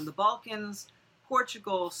heritage from the Balkans,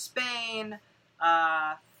 Portugal, Spain,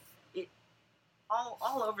 all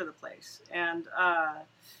over the place. And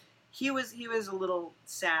he was a little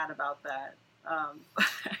sad about that.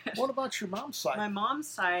 What about your mom's side? My mom's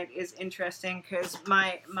side is interesting because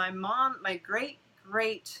my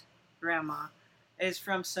great grandma is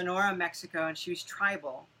from Sonora, Mexico, and she was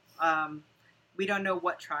tribal. We don't know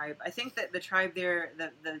what tribe. I think that the tribe there,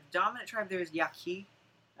 the dominant tribe there is Yaqui.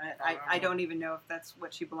 I don't even know if that's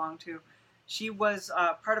what she belonged to. She was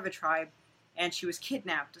part of a tribe, and she was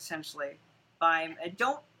kidnapped essentially by.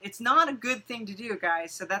 It's not a good thing to do,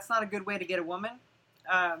 guys. So that's not a good way to get a woman.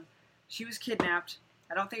 She was kidnapped.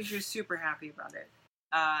 I don't think she was super happy about it.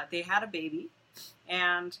 They had a baby,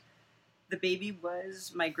 and the baby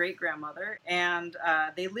was my great-grandmother. And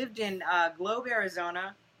they lived in Globe,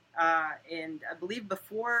 Arizona, and I believe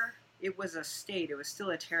before it was a state, it was still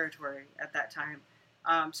a territory at that time.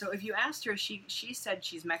 So if you asked her, she said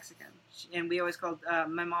she's Mexican. And we always called,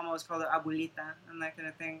 my mom always called her abuelita and that kind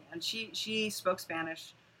of thing. And she spoke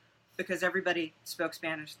Spanish because everybody spoke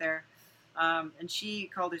Spanish there. And she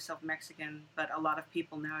called herself Mexican, but a lot of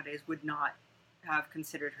people nowadays would not have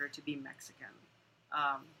considered her to be Mexican.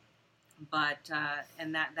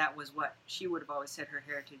 And that was what she would have always said her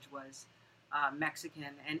heritage was,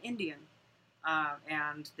 Mexican and Indian,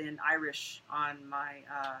 and then Irish on my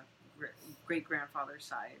great-grandfather's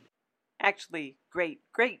side. Actually,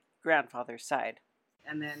 great-great-grandfather's side.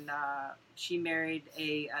 And then she married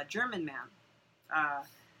a German man,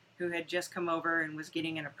 who had just come over and was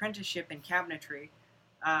getting an apprenticeship in cabinetry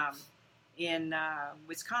in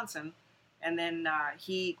Wisconsin. And then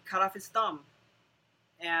he cut off his thumb.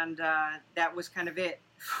 And that was kind of it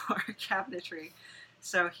for cabinetry.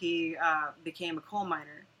 So he became a coal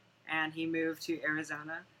miner. And he moved to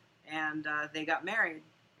Arizona. And they got married.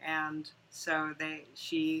 And so they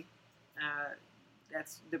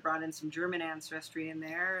brought in some German ancestry in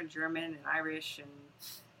there. German and Irish and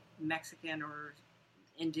Mexican or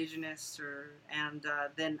indigenous, and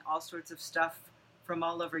then all sorts of stuff from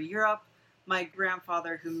all over Europe. My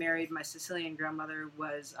grandfather, who married my Sicilian grandmother,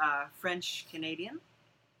 was French Canadian,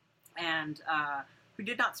 and who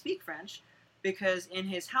did not speak French because in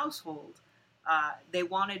his household they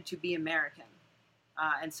wanted to be American,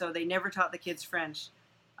 and so they never taught the kids French.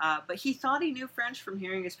 But he thought he knew French from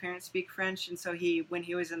hearing his parents speak French, and so when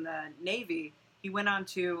he was in the Navy, he went on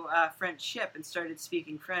to a French ship and started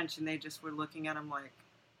speaking French, and they just were looking at him like,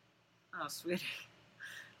 "Oh, sweetie,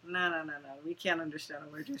 no, we can't understand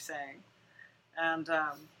a word you're saying." And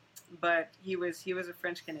but he was a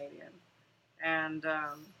French Canadian, and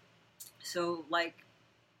so like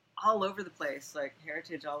all over the place, like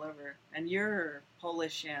heritage all over. And you're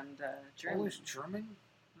Polish and German. Polish, German,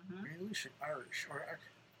 Mm-hmm. English, and Irish, or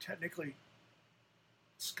technically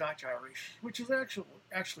Scotch-Irish, which is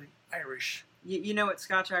actually Irish. You know what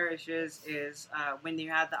Scotch-Irish is when you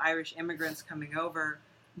had the Irish immigrants coming over.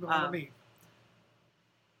 I mean,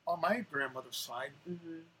 on my grandmother's side,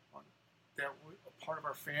 Mm-hmm. A part of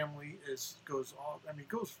our family goes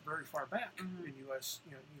very far back Mm-hmm. in U.S.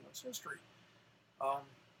 U.S. history.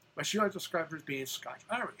 But she always described her as being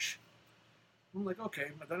Scotch-Irish. I'm like,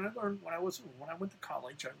 okay, but then I learned when I went to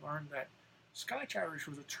college, I learned that Scotch-Irish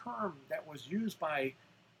was a term that was used by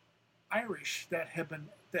Irish that had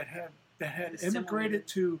immigrated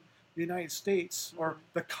to the United States or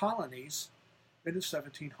the colonies in the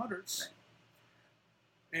 1700s. Right.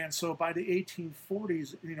 And so by the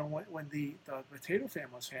 1840s, when the potato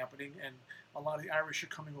famine was happening, and a lot of the Irish are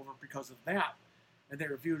coming over because of that, and they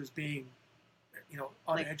were viewed as being,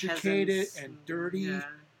 uneducated like and dirty. Yeah.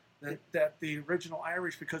 That the original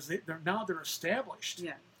Irish, because they're established.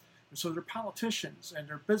 Yeah. And so they're politicians and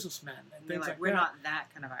they're businessmen and things like that. We're not that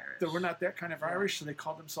kind of Irish. We're not that kind of Irish, so they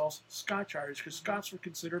called themselves Scotch-Irish because Scots were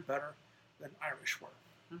considered better than Irish were.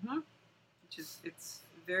 Mm-hmm. It's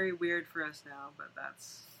very weird for us now, but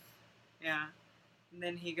that's, yeah. And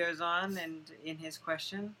then he goes on, and in his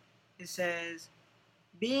question, he says,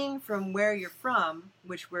 being from where you're from,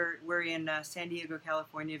 which we're in San Diego,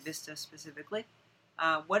 California, Vista specifically,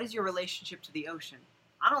 what is your relationship to the ocean?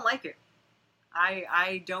 I don't like it.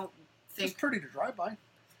 I don't think... It's pretty to drive by.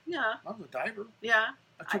 Yeah. I was a diver. Yeah.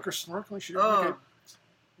 I took her snorkeling. She didn't like it.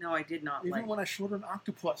 No, I did not Even when I showed her an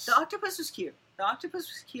octopus. The octopus was cute.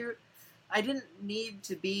 I didn't need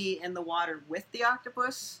to be in the water with the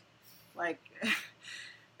octopus. Like...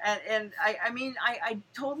 And I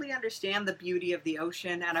totally understand the beauty of the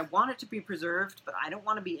ocean, and I want it to be preserved, but I don't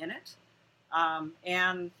want to be in it.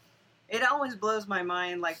 And it always blows my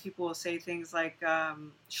mind, like people will say things like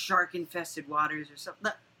shark-infested waters or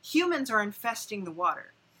something. Humans are infesting the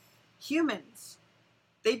water. Humans.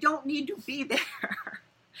 They don't need to be there.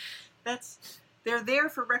 They're there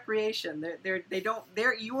for recreation.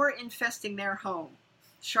 You're infesting their home.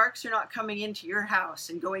 Sharks are not coming into your house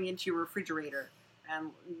and going into your refrigerator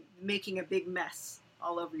and making a big mess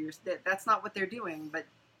all over your... That's not what they're doing, but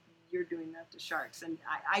you're doing that to sharks. And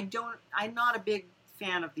I'm not a big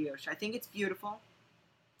fan of the ocean. I think it's beautiful,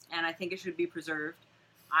 and I think it should be preserved.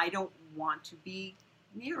 I don't want to be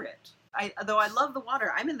near it. Though I love the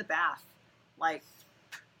water. I'm in the bath.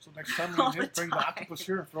 So next time you bring the octopus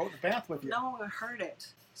here and throw it in the bath with you. No, I heard it.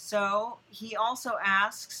 So he also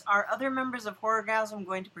asks, are other members of Horrorgasm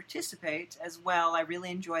going to participate as well? I really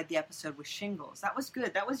enjoyed the episode with Shingles. That was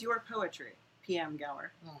good. That was your poetry, PM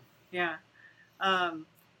Gower. Oh. Yeah.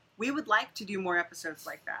 We would like to do more episodes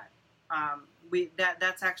like that.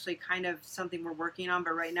 That's actually kind of something we're working on,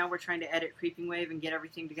 but right now we're trying to edit Creeping Wave and get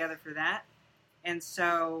everything together for that. And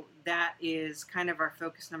so that is kind of our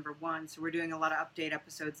focus number one. So we're doing a lot of update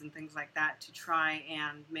episodes and things like that to try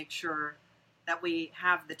and make sure that we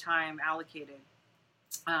have the time allocated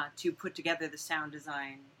to put together the sound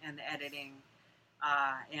design and the editing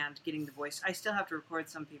and getting the voice. I still have to record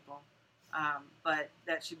some people, but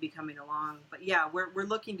that should be coming along. But yeah, we're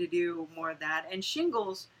looking to do more of that. And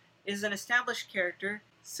Shingles is an established character.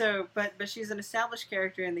 So, but she's an established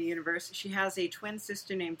character in the universe. She has a twin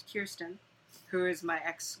sister named Kirsten, who is my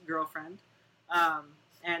ex-girlfriend.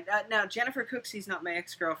 And now Jennifer Cooksy's not my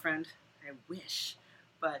ex-girlfriend. I wish.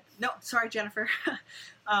 But, no, sorry, Jennifer.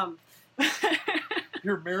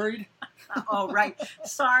 You're married? Oh, right.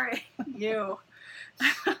 Sorry, you.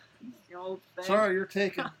 You old thing. Sorry, you're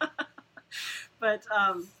taken. But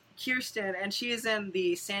Kirsten, and she is in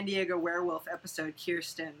the San Diego Werewolf episode,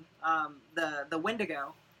 Kirsten, the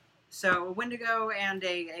Wendigo. So a Wendigo and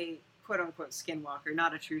a quote-unquote skinwalker,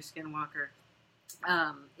 not a true skinwalker,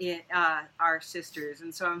 are sisters.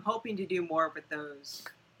 And so I'm hoping to do more with those,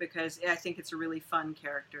 because I think it's a really fun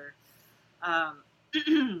character.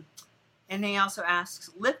 And he also asks,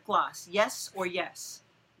 lip gloss, yes or yes?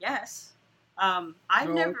 Yes. I've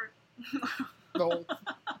never... No.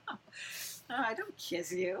 I don't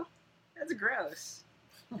kiss you. That's gross.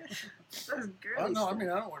 That's gross. No, I mean,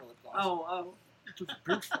 I don't wear lip gloss. Oh. It's just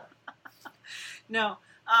a for. No.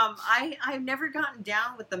 I've never gotten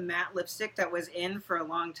down with the matte lipstick that was in for a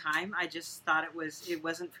long time. I just thought it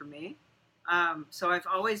wasn't for me. So I've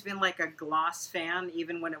always been like a gloss fan,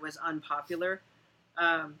 even when it was unpopular.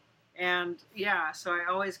 And yeah, so I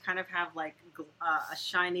always kind of have like a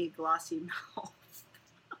shiny, glossy mouth.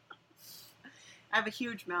 I have a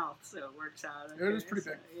huge mouth, so it works out. Okay? It is pretty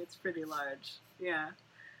big. It's pretty large. Yeah.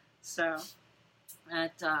 So,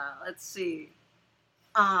 let's see.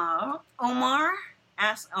 Omar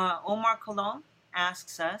Colon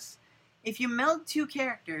asks us, if you meld two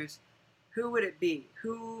characters, who would it be?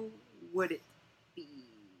 Who would it be?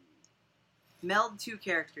 Meld two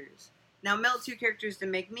characters. Now, meld two characters to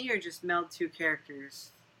make me, or just meld two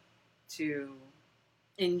characters to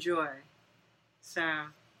enjoy? So...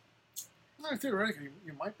 Well, theoretically,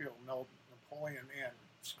 you might be able to meld Napoleon and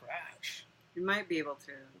Scratch. You might be able to.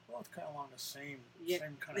 They're both kind of along the same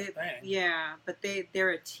kind of thing. Yeah, but they're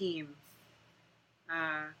a team.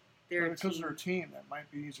 Because they're a team, that might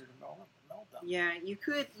be easier to meld them. Yeah, you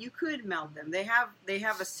could meld them. They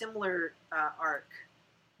have a similar arc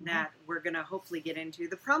that we're gonna hopefully get into.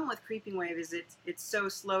 The problem with Creeping Wave is it's so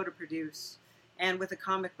slow to produce, and with a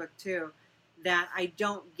comic book too, that I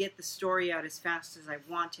don't get the story out as fast as I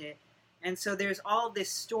want it. And so there's all this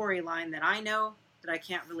storyline that I know that I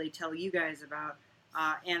can't really tell you guys about.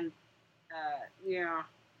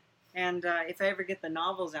 If I ever get the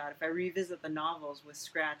novels out, if I revisit the novels with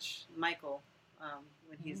Scratch Michael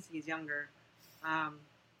when he's younger,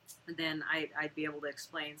 then I'd be able to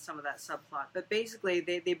explain some of that subplot. But basically,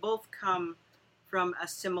 they both come from a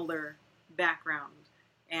similar background,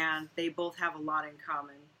 and they both have a lot in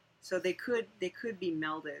common. So they could be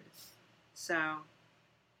melded. So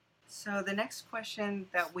the next question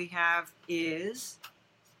that we have is,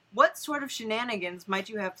 what sort of shenanigans might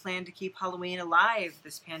you have planned to keep Halloween alive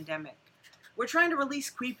this pandemic? We're trying to release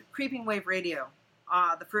Creeping Wave Radio,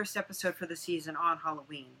 the first episode for the season on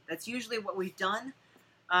Halloween. That's usually what we've done.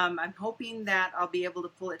 I'm hoping that I'll be able to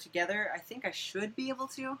pull it together. I think I should be able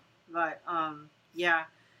to, but yeah.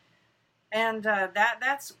 And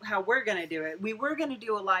that's how we're going to do it. We were going to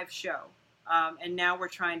do a live show, and now we're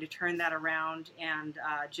trying to turn that around and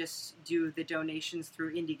just do the donations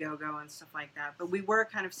through Indiegogo and stuff like that. But we were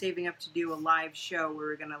kind of saving up to do a live show where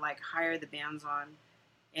we're going to hire the bands on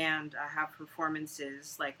and have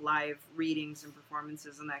performances, like live readings and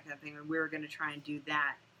performances and that kind of thing. And we were going to try and do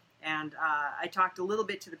that. And I talked a little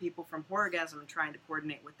bit to the people from Horrorgasm trying to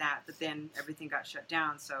coordinate with that, but then everything got shut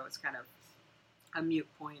down, so it's kind of a moot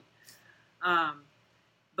point.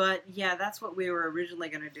 But yeah, that's what we were originally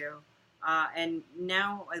going to do. And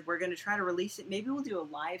now we're going to try to release it. Maybe we'll do a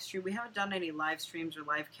live stream. We haven't done any live streams or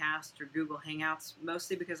live casts or Google Hangouts,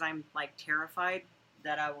 mostly because I'm terrified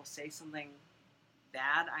that I will say something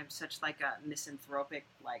bad. I'm such a misanthropic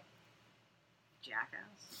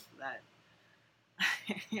jackass that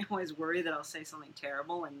I always worry that I'll say something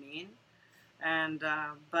terrible and mean. And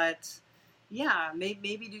but yeah,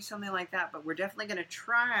 maybe do something like that. But we're definitely going to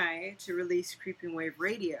try to release Creeping Wave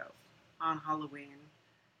Radio on Halloween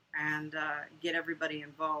and get everybody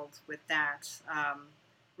involved with that.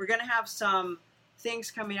 We're going to have some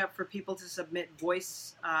things coming up for people to submit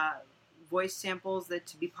voice samples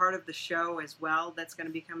to be part of the show as well. That's going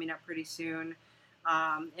to be coming up pretty soon.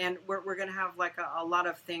 And we're going to have a lot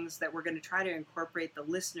of things that we're going to try to incorporate the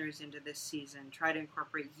listeners into this season. Try to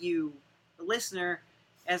incorporate you, the listener,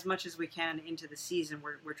 as much as we can into the season.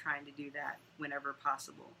 We're trying to do that whenever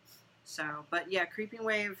possible. So, but yeah, Creeping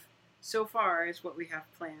Wave so far is what we have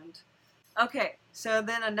planned. Okay, so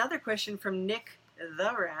then another question from Nick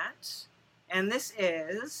the Rat, and this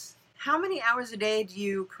is, how many hours a day do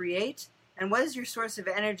you create, and what is your source of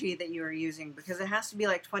energy that you are using? Because it has to be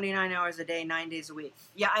 29 hours a day, 9 days a week.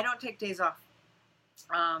 Yeah, I don't take days off.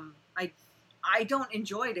 I don't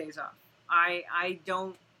enjoy days off. I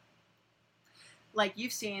don't,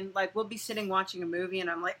 you've seen, we'll be sitting watching a movie and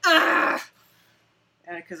I'm like, ah!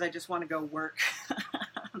 Because I just want to go work.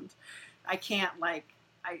 I can't, I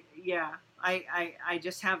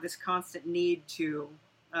just have this constant need to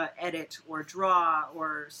edit or draw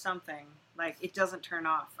or something. It doesn't turn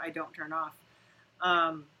off. I don't turn off.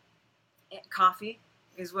 Coffee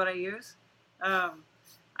is what I use.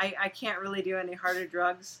 I can't really do any harder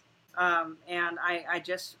drugs. And I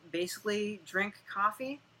just basically drink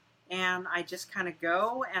coffee, and I just kind of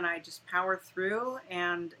go, and I just power through.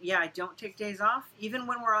 And yeah, I don't take days off. Even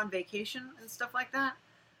when we're on vacation and stuff like that,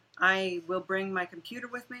 I will bring my computer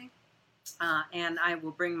with me, and I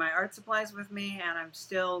will bring my art supplies with me, and I'm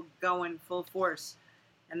still going full force.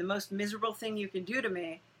 And the most miserable thing you can do to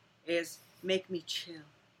me is make me chill.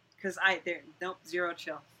 Because zero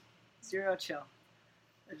chill. Zero chill.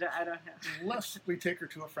 I don't have. Unless we take her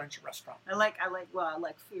to a French restaurant. I like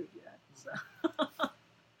food, yeah. So.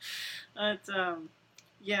 But,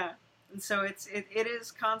 yeah. And so it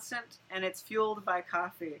is constant, and it's fueled by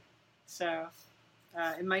coffee. So,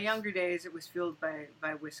 in my younger days, it was fueled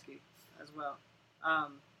by whiskey as well.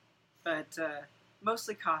 But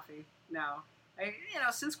mostly coffee now.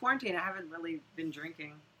 Since quarantine, I haven't really been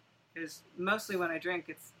drinking, because mostly when I drink,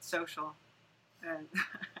 it's social. And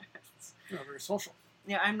You're not very social.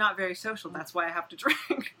 Yeah, I'm not very social. That's why I have to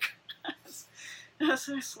drink.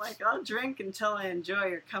 So it's I'll drink until I enjoy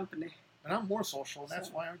your company. And I'm more social, and that's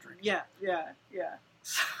why I'm drinking. Yeah.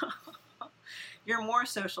 So, you're more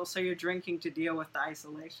social, so you're drinking to deal with the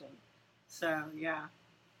isolation. So, yeah.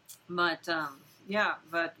 But,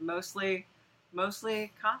 but mostly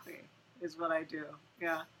coffee is what I do.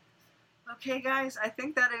 Yeah. Okay, guys, I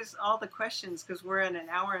think that is all the questions because we're at an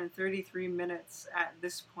hour and 33 minutes at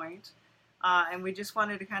this point. And we just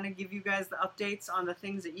wanted to kind of give you guys the updates on the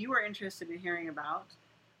things that you are interested in hearing about.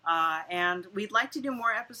 And we'd like to do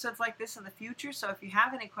more episodes like this in the future, so if you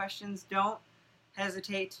have any questions, don't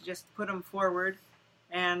hesitate to just put them forward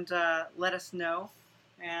and let us know.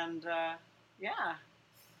 And yeah,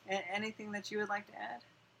 anything that you would like to add?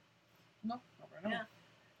 No, not right now. Yeah.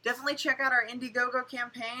 Definitely check out our Indiegogo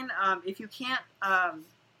campaign. If you can't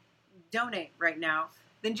donate right now,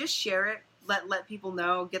 then just share it. Let people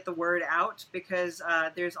know, get the word out, because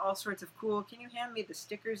there's all sorts of cool... Can you hand me the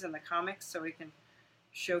stickers and the comics so we can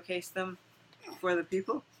showcase them for the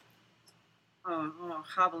people? Oh,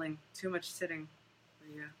 hobbling. Too much sitting.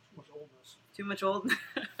 Yeah. Too much oldness. Too much oldness.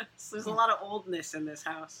 There's a lot of oldness in this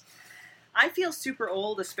house. I feel super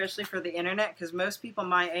old, especially for the internet, because most people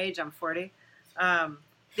my age, I'm 40,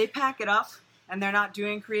 they pack it up and they're not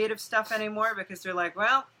doing creative stuff anymore because they're like,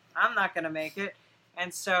 well, I'm not going to make it.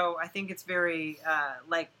 And so I think it's very,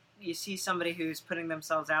 like, you see somebody who's putting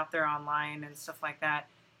themselves out there online and stuff like that.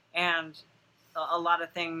 And a lot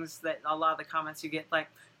of things that, a lot of the comments you get, like,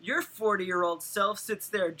 your 40-year-old self sits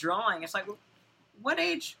there drawing. It's like, what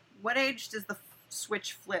age does the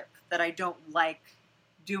switch flip that I don't like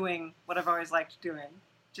doing what I've always liked doing?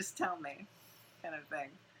 Just tell me, kind of thing.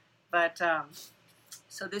 But,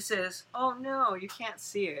 so this is, oh no, you can't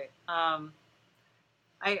see it.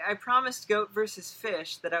 I promised Goat versus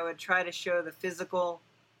Fish that I would try to show the physical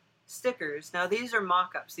stickers. Now these are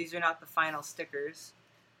mock-ups. These are not the final stickers.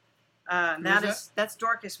 That's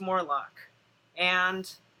Dorcas Morlock and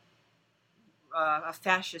a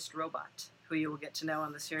fascist robot who you will get to know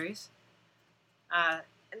on the series. And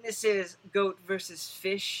this is Goat versus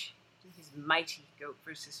Fish. He's mighty Goat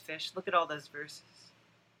versus Fish. Look at all those verses.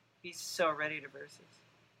 He's so ready to versus.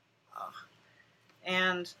 Oh.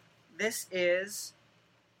 And this is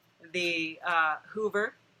the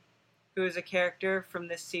Hoover, who is a character from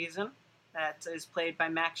this season that is played by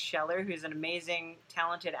Max Scheller, who's an amazing,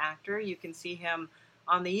 talented actor. You can see him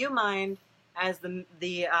on the U-Mind as the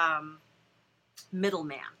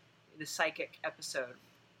middleman, the psychic episode,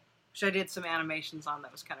 which I did some animations on.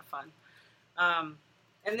 That was kind of fun.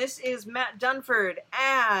 And this is Matt Dunford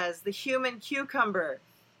as the human cucumber,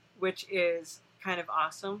 which is kind of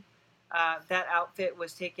awesome. That outfit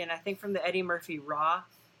was taken, I think, from the Eddie Murphy Raw.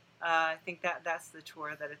 I think that's the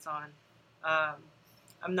tour that it's on.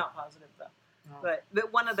 I'm not positive, though. No.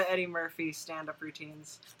 But one of the Eddie Murphy stand-up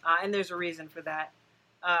routines. And there's a reason for that.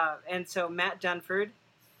 And so Matt Dunford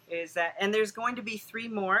is that. And there's going to be 3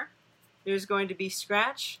 more. There's going to be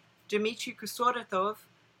Scratch, Dmitry Kusoritov,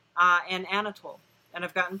 and Anatole. And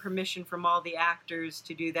I've gotten permission from all the actors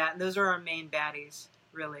to do that. And those are our main baddies,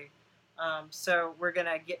 really. So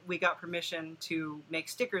we got permission to make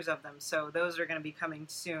stickers of them. So those are going to be coming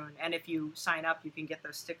soon. And if you sign up, you can get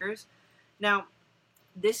those stickers. Now,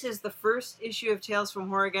 this is the first issue of Tales from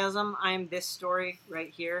Horrorgasm. I'm this story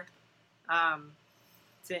right here.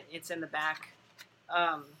 It's in the back.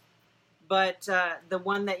 But the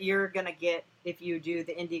one that you're going to get if you do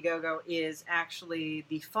the Indiegogo is actually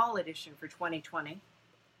the fall edition for 2020.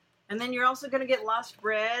 And then you're also going to get Lost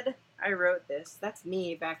Bread. I wrote this. That's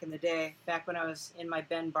me back in the day, back when I was in my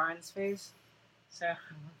Ben Barnes phase. So,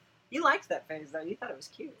 You liked that phase, though. You thought it was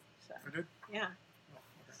cute. So. I did? Yeah. Oh,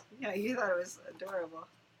 okay. Yeah, you thought it was adorable.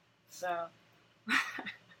 So,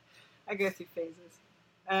 I go through phases.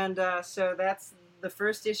 And so that's the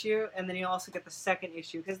first issue, and then you also get the second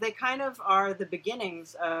issue, because they kind of are the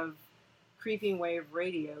beginnings of Creeping Wave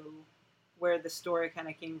Radio, where the story kind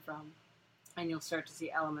of came from. And you'll start to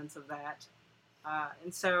see elements of that.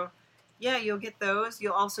 And so, yeah, you'll get those.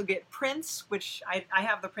 You'll also get prints, which I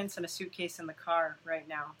have the prints in a suitcase in the car right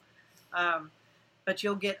now. But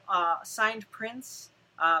you'll get signed prints.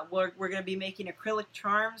 We're going to be making acrylic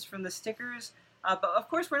charms from the stickers. But, of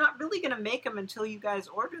course, we're not really going to make them until you guys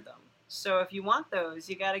order them. So if you want those,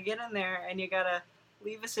 you got to get in there and you got to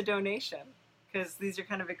leave us a donation, because these are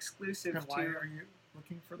kind of exclusive. And why are you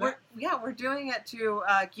looking for that? We're doing it to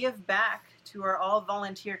give back to our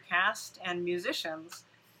all-volunteer cast and musicians,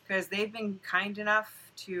 because they've been kind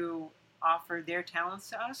enough to offer their talents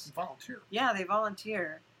to us. Volunteer? Yeah, they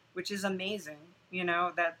volunteer, which is amazing,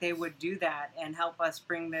 that they would do that and help us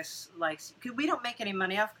bring this, because we don't make any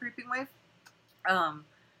money off Creeping Wave.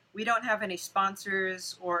 We don't have any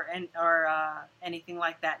sponsors or anything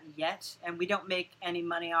like that yet, and we don't make any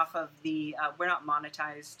money off of we're not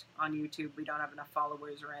monetized on YouTube. We don't have enough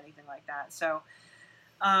followers or anything like that. So,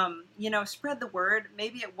 spread the word.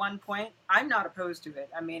 Maybe at one point, I'm not opposed to it.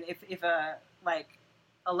 I mean, if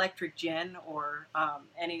Electric Gin or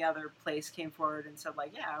any other place came forward and said,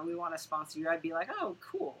 like, yeah, we want to sponsor you, I'd be like, oh,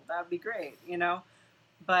 cool, that'd be great, you know?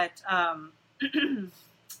 But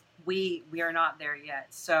we are not there yet.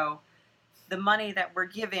 So the money that we're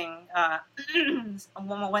giving,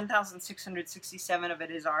 1,667 of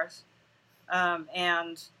it is ours.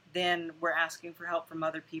 And then we're asking for help from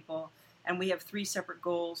other people. And we have 3 separate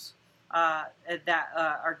goals that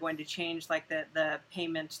are going to change, like the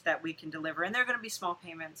payment that we can deliver. And they're going to be small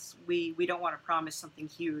payments. We don't want to promise something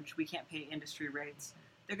huge. We can't pay industry rates.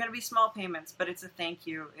 They're going to be small payments, but it's a thank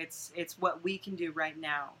you. It's what we can do right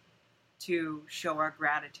now to show our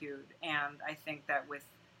gratitude. And I think that with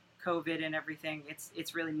COVID and everything,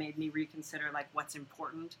 it's really made me reconsider, like, what's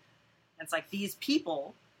important. And it's like these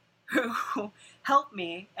people who help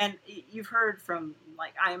me, and you've heard from,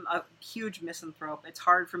 like, I'm a huge misanthrope. It's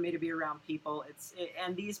hard for me to be around people.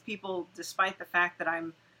 And these people, despite the fact that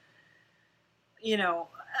I'm, you know,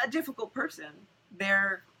 a difficult person,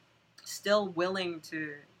 they're still willing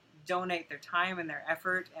to donate their time and their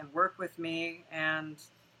effort and work with me and,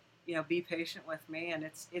 you know, be patient with me. And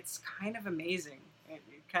it's kind of amazing. It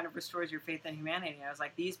kind of restores your faith in humanity. I was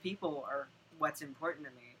like, these people are what's important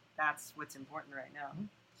to me. That's what's important right now. Mm-hmm.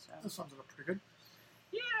 So That sums it up pretty good.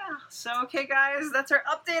 yeah. So, okay, guys, that's our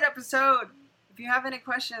update episode. If you have any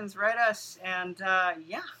questions, write us. And,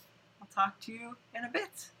 yeah, I'll talk to you in a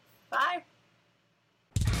bit. Bye.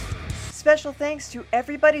 Special thanks to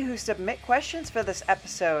everybody who submit questions for this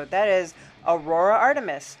episode. That is Aurora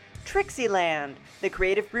Artemis, Trixieland,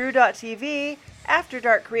 TheCreativeBrew.tv, After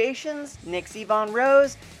Dark Creations, Nixie Von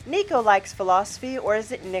Rose, Nico Likes Philosophy, or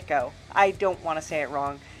is it Nico? I don't want to say it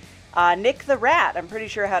wrong. Nick the Rat, I'm pretty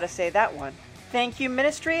sure how to say that one. Thank you,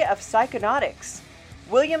 Ministry of Psychonautics.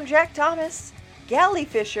 William Jack Thomas, Galley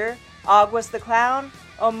Fisher, Aguas the Clown,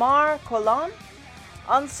 Omar Colon,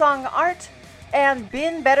 Unsung Art, and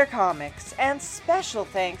Bin Better Comics. And special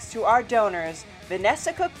thanks to our donors,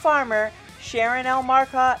 Vanessa Cook Farmer, Sharon L.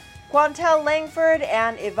 Marcotte, Quantel Langford,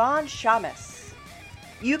 and Yvonne Shamus.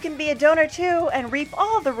 You can be a donor too and reap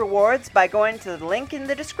all the rewards by going to the link in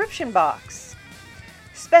the description box.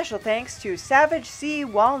 Special thanks to Savage C.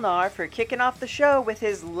 Walnar for kicking off the show with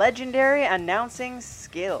his legendary announcing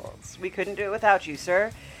skills. We couldn't do it without you,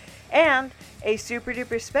 sir. And a super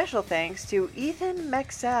duper special thanks to Ethan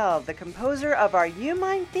Mexel, the composer of our You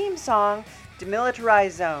Mind theme song,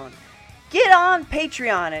 Demilitarized Zone. Get on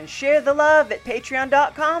Patreon and share the love at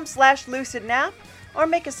patreon.com/lucidnap or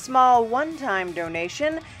make a small one-time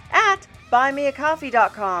donation at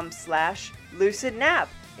buymeacoffee.com/lucidnap.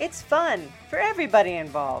 It's fun for everybody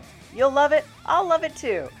involved. You'll love it. I'll love it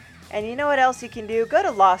too. And you know what else you can do? Go to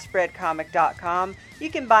lostbreadcomic.com. You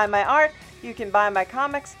can buy my art. You can buy my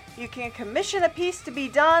comics. You can commission a piece to be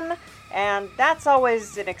done. And that's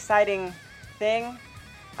always an exciting thing.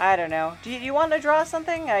 I don't know. Do you want to draw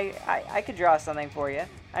something? I could draw something for you.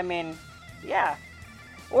 I mean, yeah.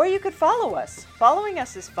 Or you could follow us. Following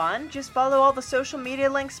us is fun. Just follow all the social media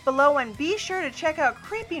links below and be sure to check out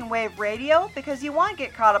Creeping Wave Radio because you want to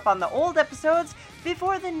get caught up on the old episodes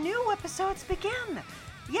before the new episodes begin.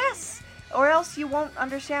 Yes! Or else you won't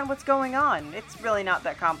understand what's going on. It's really not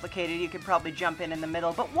that complicated. You could probably jump in the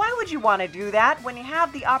middle. But why would you want to do that when you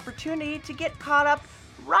have the opportunity to get caught up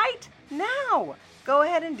right now? Go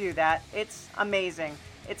ahead and do that. It's amazing.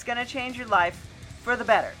 It's going to change your life for the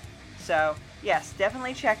better. So, yes,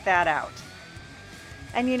 definitely check that out.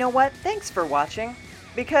 And you know what? Thanks for watching.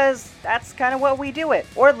 Because that's kind of what we do it.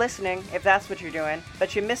 Or listening, if that's what you're doing.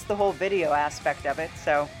 But you missed the whole video aspect of it.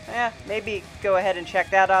 So, maybe go ahead and check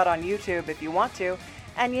that out on YouTube if you want to.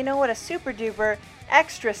 And you know what? A super duper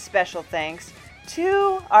extra special thanks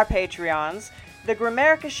to our Patreons, The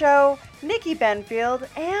Grammarica Show, Nikki Benfield,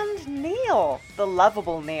 and Neil, the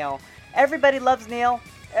lovable Neil. Everybody loves Neil.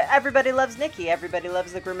 Everybody loves Nikki. Everybody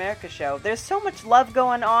loves the Grammarica Show. There's so much love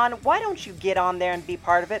going on. Why don't you get on there and be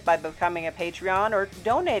part of it by becoming a Patreon or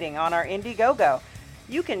donating on our Indiegogo?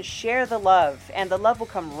 You can share the love, and the love will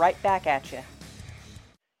come right back at you.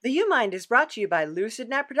 The U Mind is brought to you by Lucid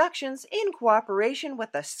Nap Productions in cooperation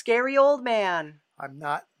with the Scary Old Man. I'm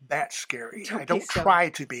not that scary. Don't I don't be so. try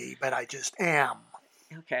to be, but I just am.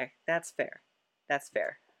 Okay, that's fair. That's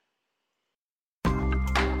fair.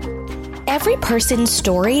 Every person's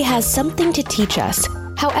story has something to teach us.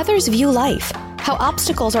 How others view life, how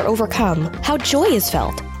obstacles are overcome, how joy is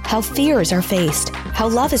felt, how fears are faced, how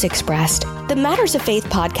love is expressed. The Matters of Faith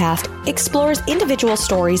podcast explores individual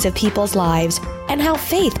stories of people's lives and how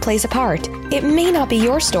faith plays a part. It may not be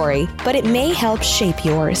your story, but it may help shape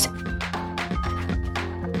yours.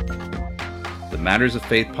 The Matters of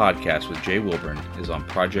Faith podcast with Jay Wilburn is on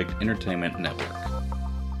Project Entertainment Network.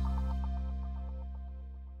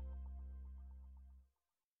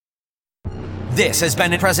 This has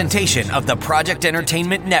been a presentation of the Project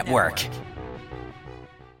Entertainment Network.